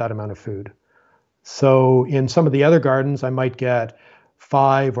to get that amount of food. So in some of the other gardens, I might get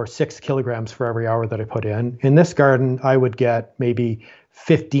 5 or 6 kilograms for every hour that I put in. In this garden, I would get maybe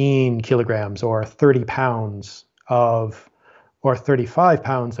 15 kilograms or 30 pounds or 35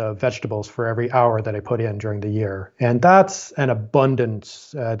 pounds of vegetables for every hour that I put in during the year. And that's an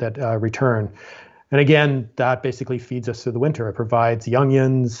abundance return. And again, that basically feeds us through the winter. It provides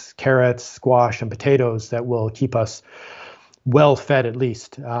onions, carrots, squash, and potatoes that will keep us well fed, at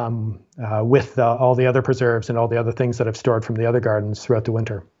least, with all the other preserves and all the other things that I've stored from the other gardens throughout the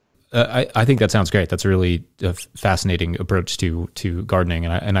winter. I think that sounds great. That's a really fascinating approach to gardening,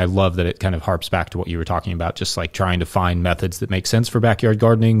 and I love that it kind of harps back to what you were talking about, just like trying to find methods that make sense for backyard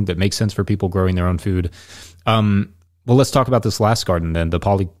gardening, that make sense for people growing their own food. Well, let's talk about this last garden then, the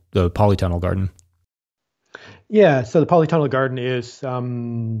polytunnel garden. Yeah, so the polytunnel garden is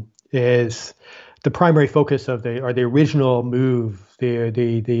the primary focus of the original move.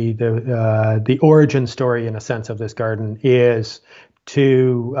 The origin story, in a sense, of this garden is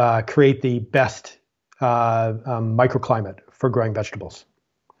to create the best microclimate for growing vegetables.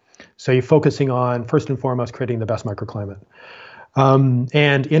 So you're focusing on, first and foremost, creating the best microclimate.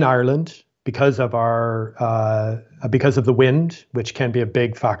 And in Ireland, because of the wind, which can be a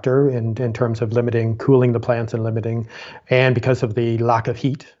big factor in terms of cooling the plants and because of the lack of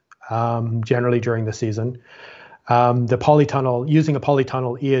heat, generally during the season, using a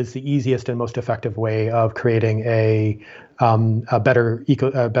polytunnel is the easiest and most effective way of creating a better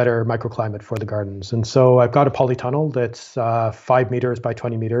microclimate for the gardens. And so I've got a polytunnel that's 5 meters by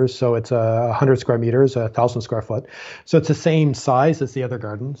 20 meters. So it's 100 square meters, 1,000 square foot. So it's the same size as the other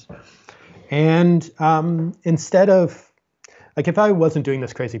gardens. And instead of, like, if I wasn't doing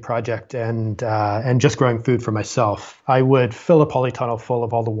this crazy project and just growing food for myself, I would fill a polytunnel full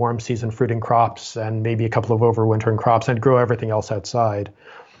of all the warm season fruiting crops and maybe a couple of overwintering crops and grow everything else outside.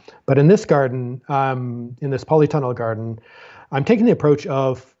 But in this garden, in this polytunnel garden, I'm taking the approach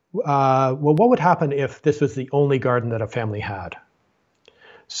of, well, what would happen if this was the only garden that a family had?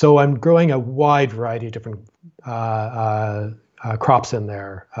 So I'm growing a wide variety of different crops in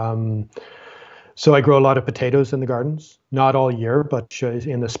there. So I grow a lot of potatoes in the gardens, not all year, but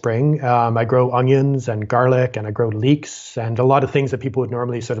in the spring. I grow onions and garlic, and I grow leeks and a lot of things that people would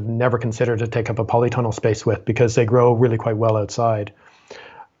normally sort of never consider to take up a polytunnel space with, because they grow really quite well outside.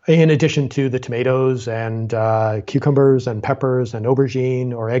 In addition to the tomatoes and cucumbers and peppers and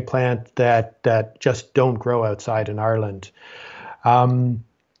aubergine or eggplant that just don't grow outside in Ireland.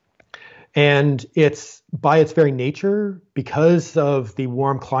 And it's by its very nature, because of the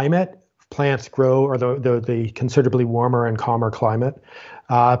warm climate, plants grow, or the considerably warmer and calmer climate,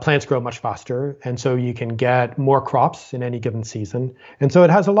 plants grow much faster. And so you can get more crops in any given season. And so it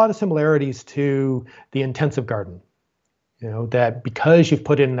has a lot of similarities to the intensive garden. That because you've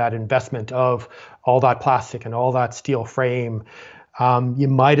put in that investment of all that plastic and all that steel frame, you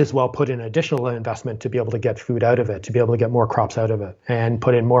might as well put in additional investment to be able to get food out of it, to be able to get more crops out of it, and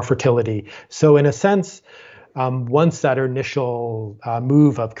put in more fertility. So in a sense, once that initial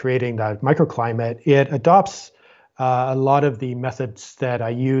move of creating that microclimate, it adopts a lot of the methods that I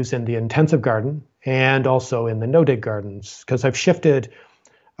use in the intensive garden and also in the no-dig gardens, because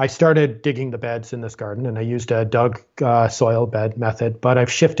I started digging the beds in this garden, and I used a dug soil bed method, but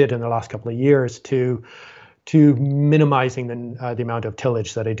I've shifted in the last couple of years to minimizing the amount of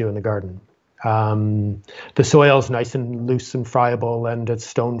tillage that I do in the garden. The soil is nice and loose and friable, and it's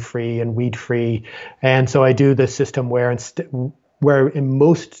stone-free and weed-free. And so I do this system where in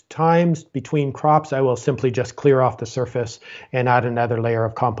most times between crops, I will simply just clear off the surface and add another layer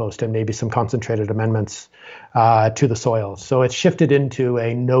of compost and maybe some concentrated amendments to the soil. So it's shifted into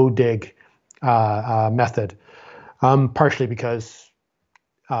a no-dig method, partially because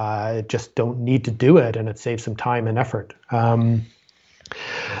I just don't need to do it, and it saves some time and effort.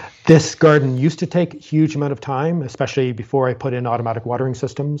 This garden used to take a huge amount of time, especially before I put in automatic watering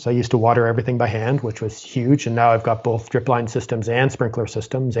systems. I used to water everything by hand, which was huge. And now I've got both drip line systems and sprinkler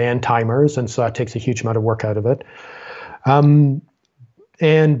systems and timers. And so that takes a huge amount of work out of it.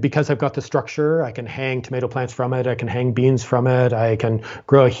 And because I've got the structure, I can hang tomato plants from it. I can hang beans from it. I can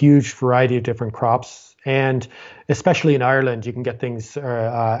grow a huge variety of different crops. And especially in Ireland, you can get things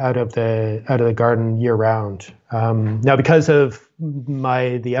out of the garden year round. Now, because of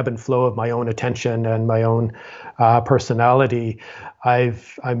the ebb and flow of my own attention and my own personality,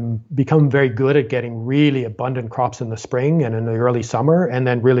 I'm become very good at getting really abundant crops in the spring and in the early summer, and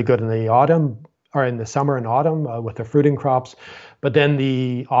then really good in the autumn, or in the summer and autumn with the fruiting crops. But then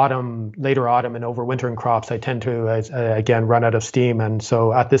the later autumn and overwintering crops, I tend to, again, run out of steam. And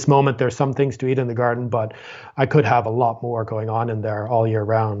so at this moment, there's some things to eat in the garden, but I could have a lot more going on in there all year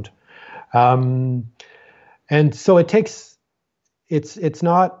round. And so it takes it's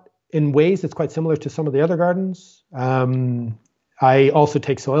not, in ways, it's quite similar to some of the other gardens. I also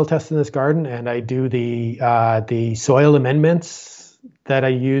take soil tests in this garden, and I do the soil amendments that I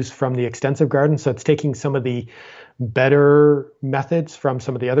use from the extensive garden. So it's taking some of the better methods from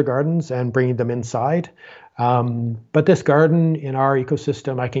some of the other gardens and bringing them inside. But this garden in our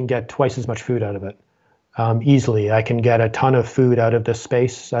ecosystem, I can get twice as much food out of it easily. I can get a ton of food out of this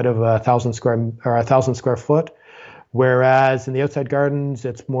space, out of 1,000 square foot. Whereas in the outside gardens,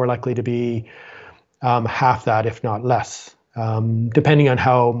 it's more likely to be half that, if not less, depending on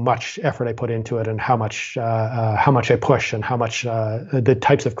how much effort I put into it and how much I push and how much the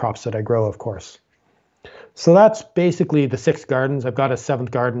types of crops that I grow, of course. So that's basically the 6 gardens. I've got a 7th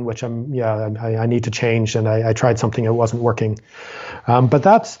garden, which I need to change, and I tried something that wasn't working. But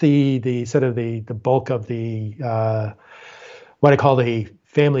that's the sort of the bulk of the what I call the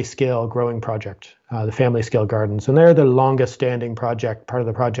family scale growing project, the family scale gardens, and they're the longest standing part of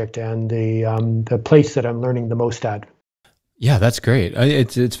the project, and the place that I'm learning the most at. Yeah, that's great.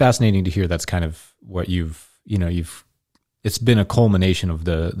 It's fascinating to hear. That's kind of what you've. It's been a culmination of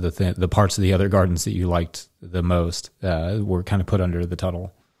the parts of the other gardens that you liked the most were kind of put under the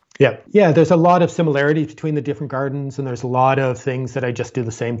tunnel. Yeah. There's a lot of similarities between the different gardens, and there's a lot of things that I just do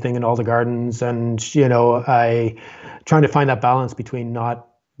the same thing in all the gardens. And I trying to find that balance between not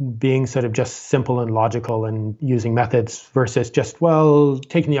being sort of just simple and logical and using methods versus just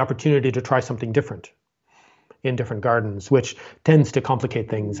taking the opportunity to try something different in different gardens, which tends to complicate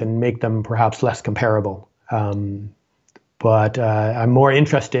things and make them perhaps less comparable. But I'm more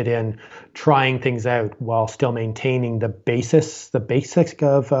interested in trying things out while still maintaining the basics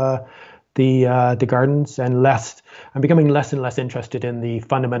of the gardens, and I'm becoming less and less interested in the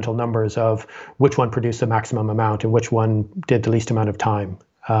fundamental numbers of which one produced the maximum amount and which one did the least amount of time.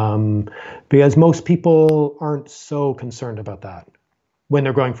 Because most people aren't so concerned about that when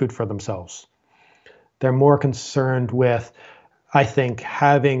they're growing food for themselves. They're more concerned with, I think,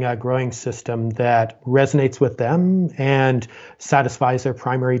 having a growing system that resonates with them and satisfies their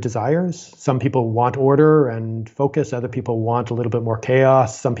primary desires. Some people want order and focus. Other people want a little bit more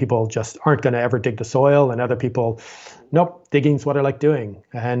chaos. Some people just aren't going to ever dig the soil. And other people, nope, digging's what I like doing.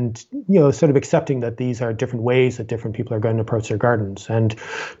 And, sort of accepting that these are different ways that different people are going to approach their gardens and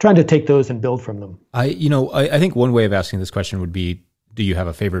trying to take those and build from them. I think one way of asking this question would be, do you have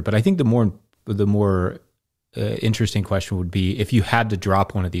a favorite? But I think the more interesting question would be, if you had to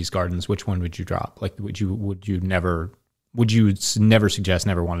drop one of these gardens, which one would you drop? Like, would you never suggest,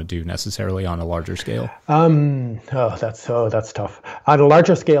 never want to do necessarily on a larger scale? That's tough. On a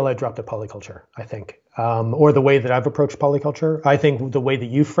larger scale, I'd drop the polyculture, I think, or the way that I've approached polyculture. I think the way that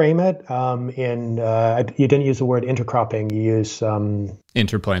you frame it, you didn't use the word intercropping, you use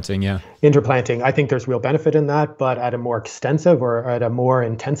interplanting. Yeah, interplanting. I think there's real benefit in that, but at a more extensive or at a more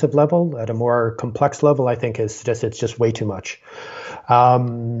intensive level, at a more complex level, I think it's just way too much.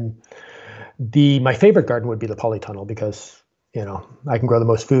 My favorite garden would be the polytunnel, because I can grow the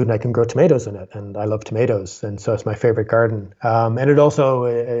most food and I can grow tomatoes in it, and I love tomatoes, and so it's my favorite garden. And it also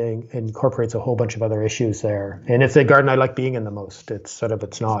incorporates a whole bunch of other issues there, and it's a garden I like being in the most. It's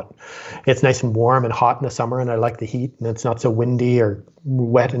nice and warm and hot in the summer, and I like the heat, and it's not so windy or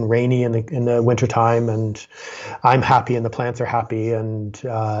wet and rainy in the wintertime, and I'm happy and the plants are happy, and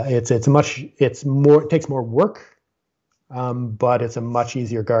it takes more work, but it's a much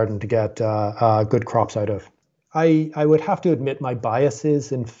easier garden to get good crops out of. I would have to admit my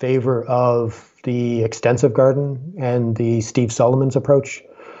biases in favor of the extensive garden and the Steve Solomon's approach.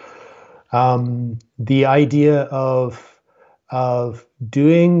 The idea of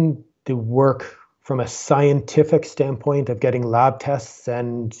doing the work from a scientific standpoint, of getting lab tests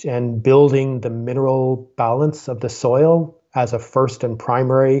and building the mineral balance of the soil as a first and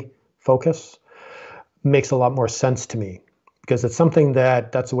primary focus, makes a lot more sense to me. Because it's something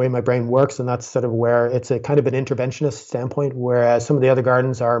that's the way my brain works, and that's sort of where it's a kind of an interventionist standpoint, whereas some of the other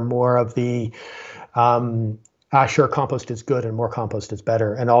gardens are more of the, sure, compost is good and more compost is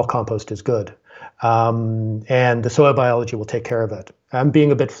better, and all compost is good. And the soil biology will take care of it. I'm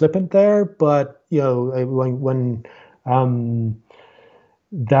being a bit flippant there, but when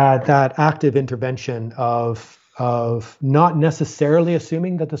that active intervention of not necessarily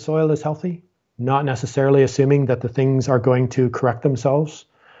assuming that the soil is healthy, not necessarily assuming that the things are going to correct themselves,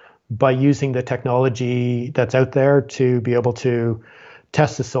 but using the technology that's out there to be able to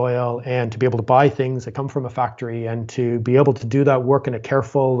test the soil and to be able to buy things that come from a factory, and to be able to do that work in a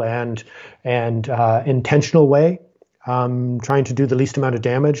careful and intentional way, trying to do the least amount of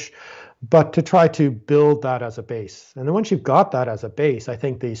damage, but to try to build that as a base. And then once you've got that as a base, I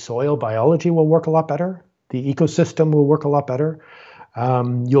think the soil biology will work a lot better. the ecosystem will work a lot better.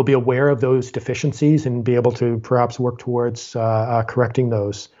 You'll be aware of those deficiencies and be able to perhaps work towards correcting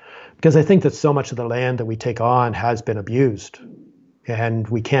those. Because I think that so much of the land that we take on has been abused, and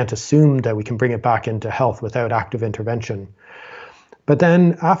we can't assume that we can bring it back into health without active intervention. But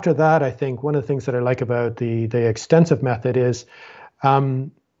then after that, I think one of the things that I like about the extensive method is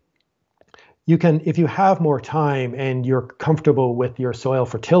you can, if you have more time and you're comfortable with your soil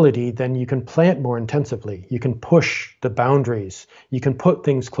fertility, then you can plant more intensively. You can push the boundaries. You can put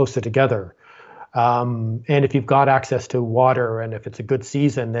things closer together. And if you've got access to water and if it's a good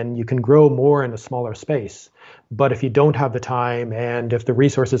season, then you can grow more in a smaller space. But if you don't have the time and if the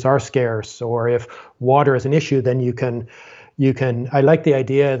resources are scarce or if water is an issue, then you can, I like the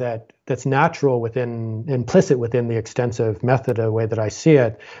idea that that's natural implicit within the extensive method, the way that I see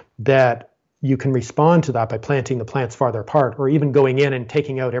it, that you can respond to that by planting the plants farther apart or even going in and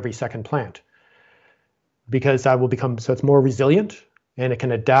taking out every second plant, because that will become, so it's more resilient. And it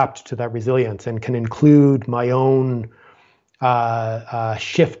can adapt to that resilience and can include my own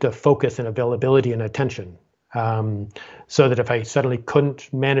shift of focus and availability and attention. So that if I suddenly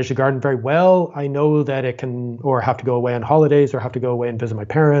couldn't manage the garden very well, I know that it can, or have to go away on holidays or have to go away and visit my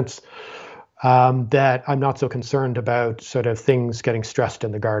parents, that I'm not so concerned about sort of things getting stressed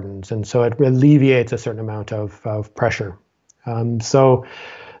in the gardens. And so it alleviates a certain amount of pressure. So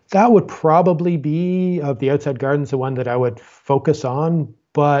that would probably be, of the outside gardens, the one that I would focus on,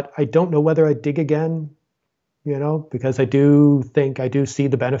 but I don't know whether I'd dig again, because I do think I do see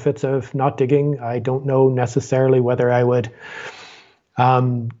the benefits of not digging. I don't know necessarily whether I would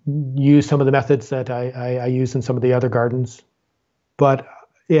use some of the methods that I use in some of the other gardens, but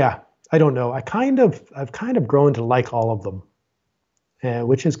yeah, I don't know. I've kind of grown to like all of them,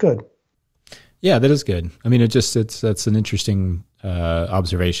 which is good. Yeah, that is good. I mean, that's an interesting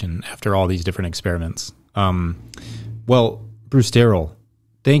observation after all these different experiments. Well, Bruce Darrel,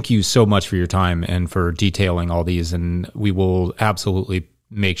 thank you so much for your time and for detailing all these. And we will absolutely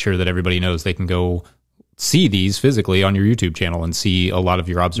make sure that everybody knows they can go see these physically on your YouTube channel and see a lot of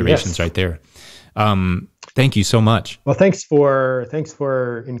your observations right there. Thank you so much. Well, thanks for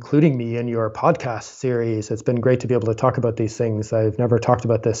including me in your podcast series. It's been great to be able to talk about these things. I've never talked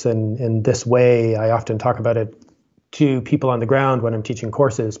about this in this way. I often talk about it to people on the ground when I'm teaching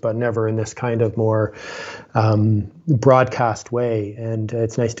courses, but never in this kind of more broadcast way. And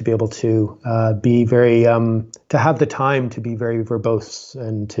it's nice to be able to be very, to have the time to be very verbose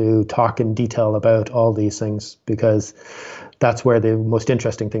and to talk in detail about all these things, because that's where the most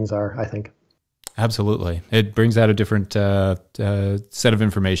interesting things are, I think. Absolutely. It brings out a different set of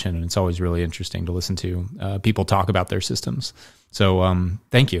information, and it's always really interesting to listen to people talk about their systems. So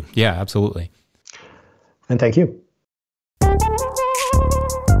thank you. Yeah, absolutely. And thank you.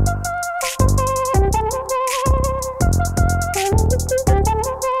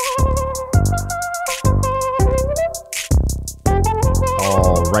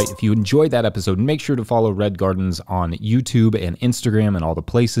 Right. If you enjoyed that episode, make sure to follow Red Gardens on YouTube and Instagram and all the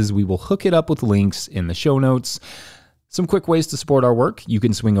places. We will hook it up with links in the show notes. Some quick ways to support our work. You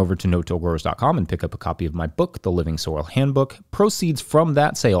can swing over to no-tillgrowers.com and pick up a copy of my book, The Living Soil Handbook. Proceeds from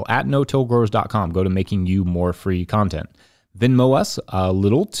that sale at no-tillgrowers.com go to making you more free content. Venmo us a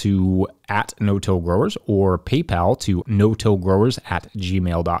little to @no-tillgrowers or PayPal to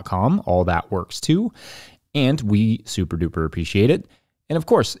no-tillgrowers@gmail.com. All that works too. And we super duper appreciate it. And of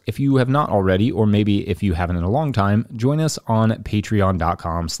course, if you have not already, or maybe if you haven't in a long time, join us on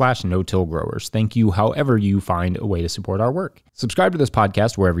patreon.com/no-tillgrowers. Thank you however you find a way to support our work. Subscribe to this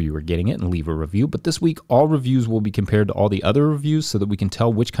podcast wherever you are getting it and leave a review. But this week, all reviews will be compared to all the other reviews so that we can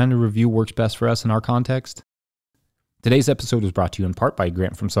tell which kind of review works best for us in our context. Today's episode was brought to you in part by a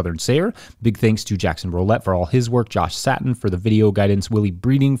grant from Southern SARE. Big thanks to Jackson Roulette for all his work, Josh Satin for the video guidance, Willie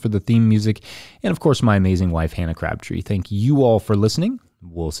Breeding for the theme music, and of course my amazing wife, Hannah Crabtree. Thank you all for listening.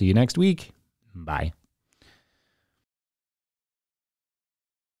 We'll see you next week. Bye.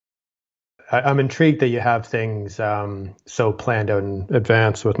 I'm intrigued that you have things so planned out in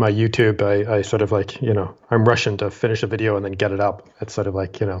advance. With my YouTube, I sort of like, I'm rushing to finish a video and then get it up. It's sort of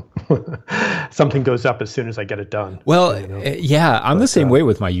like, something goes up as soon as I get it done. Well, yeah, I'm the same way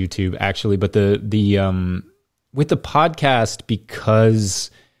with my YouTube actually, but the with the podcast,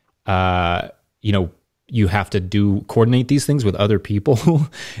 because you have to coordinate these things with other people.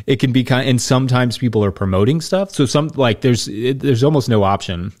 It can be and sometimes people are promoting stuff. So there's almost no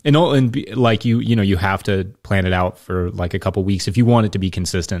option. And you have to plan it out for like a couple weeks if you want it to be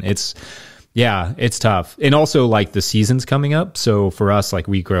consistent. It's tough. And also like the season's coming up. So for us, like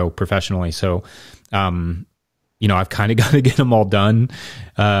we grow professionally. So, you know, I've kind of got to get them all done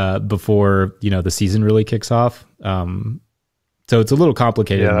before, you know, the season really kicks off. So it's a little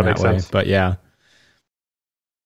complicated in that way, but yeah.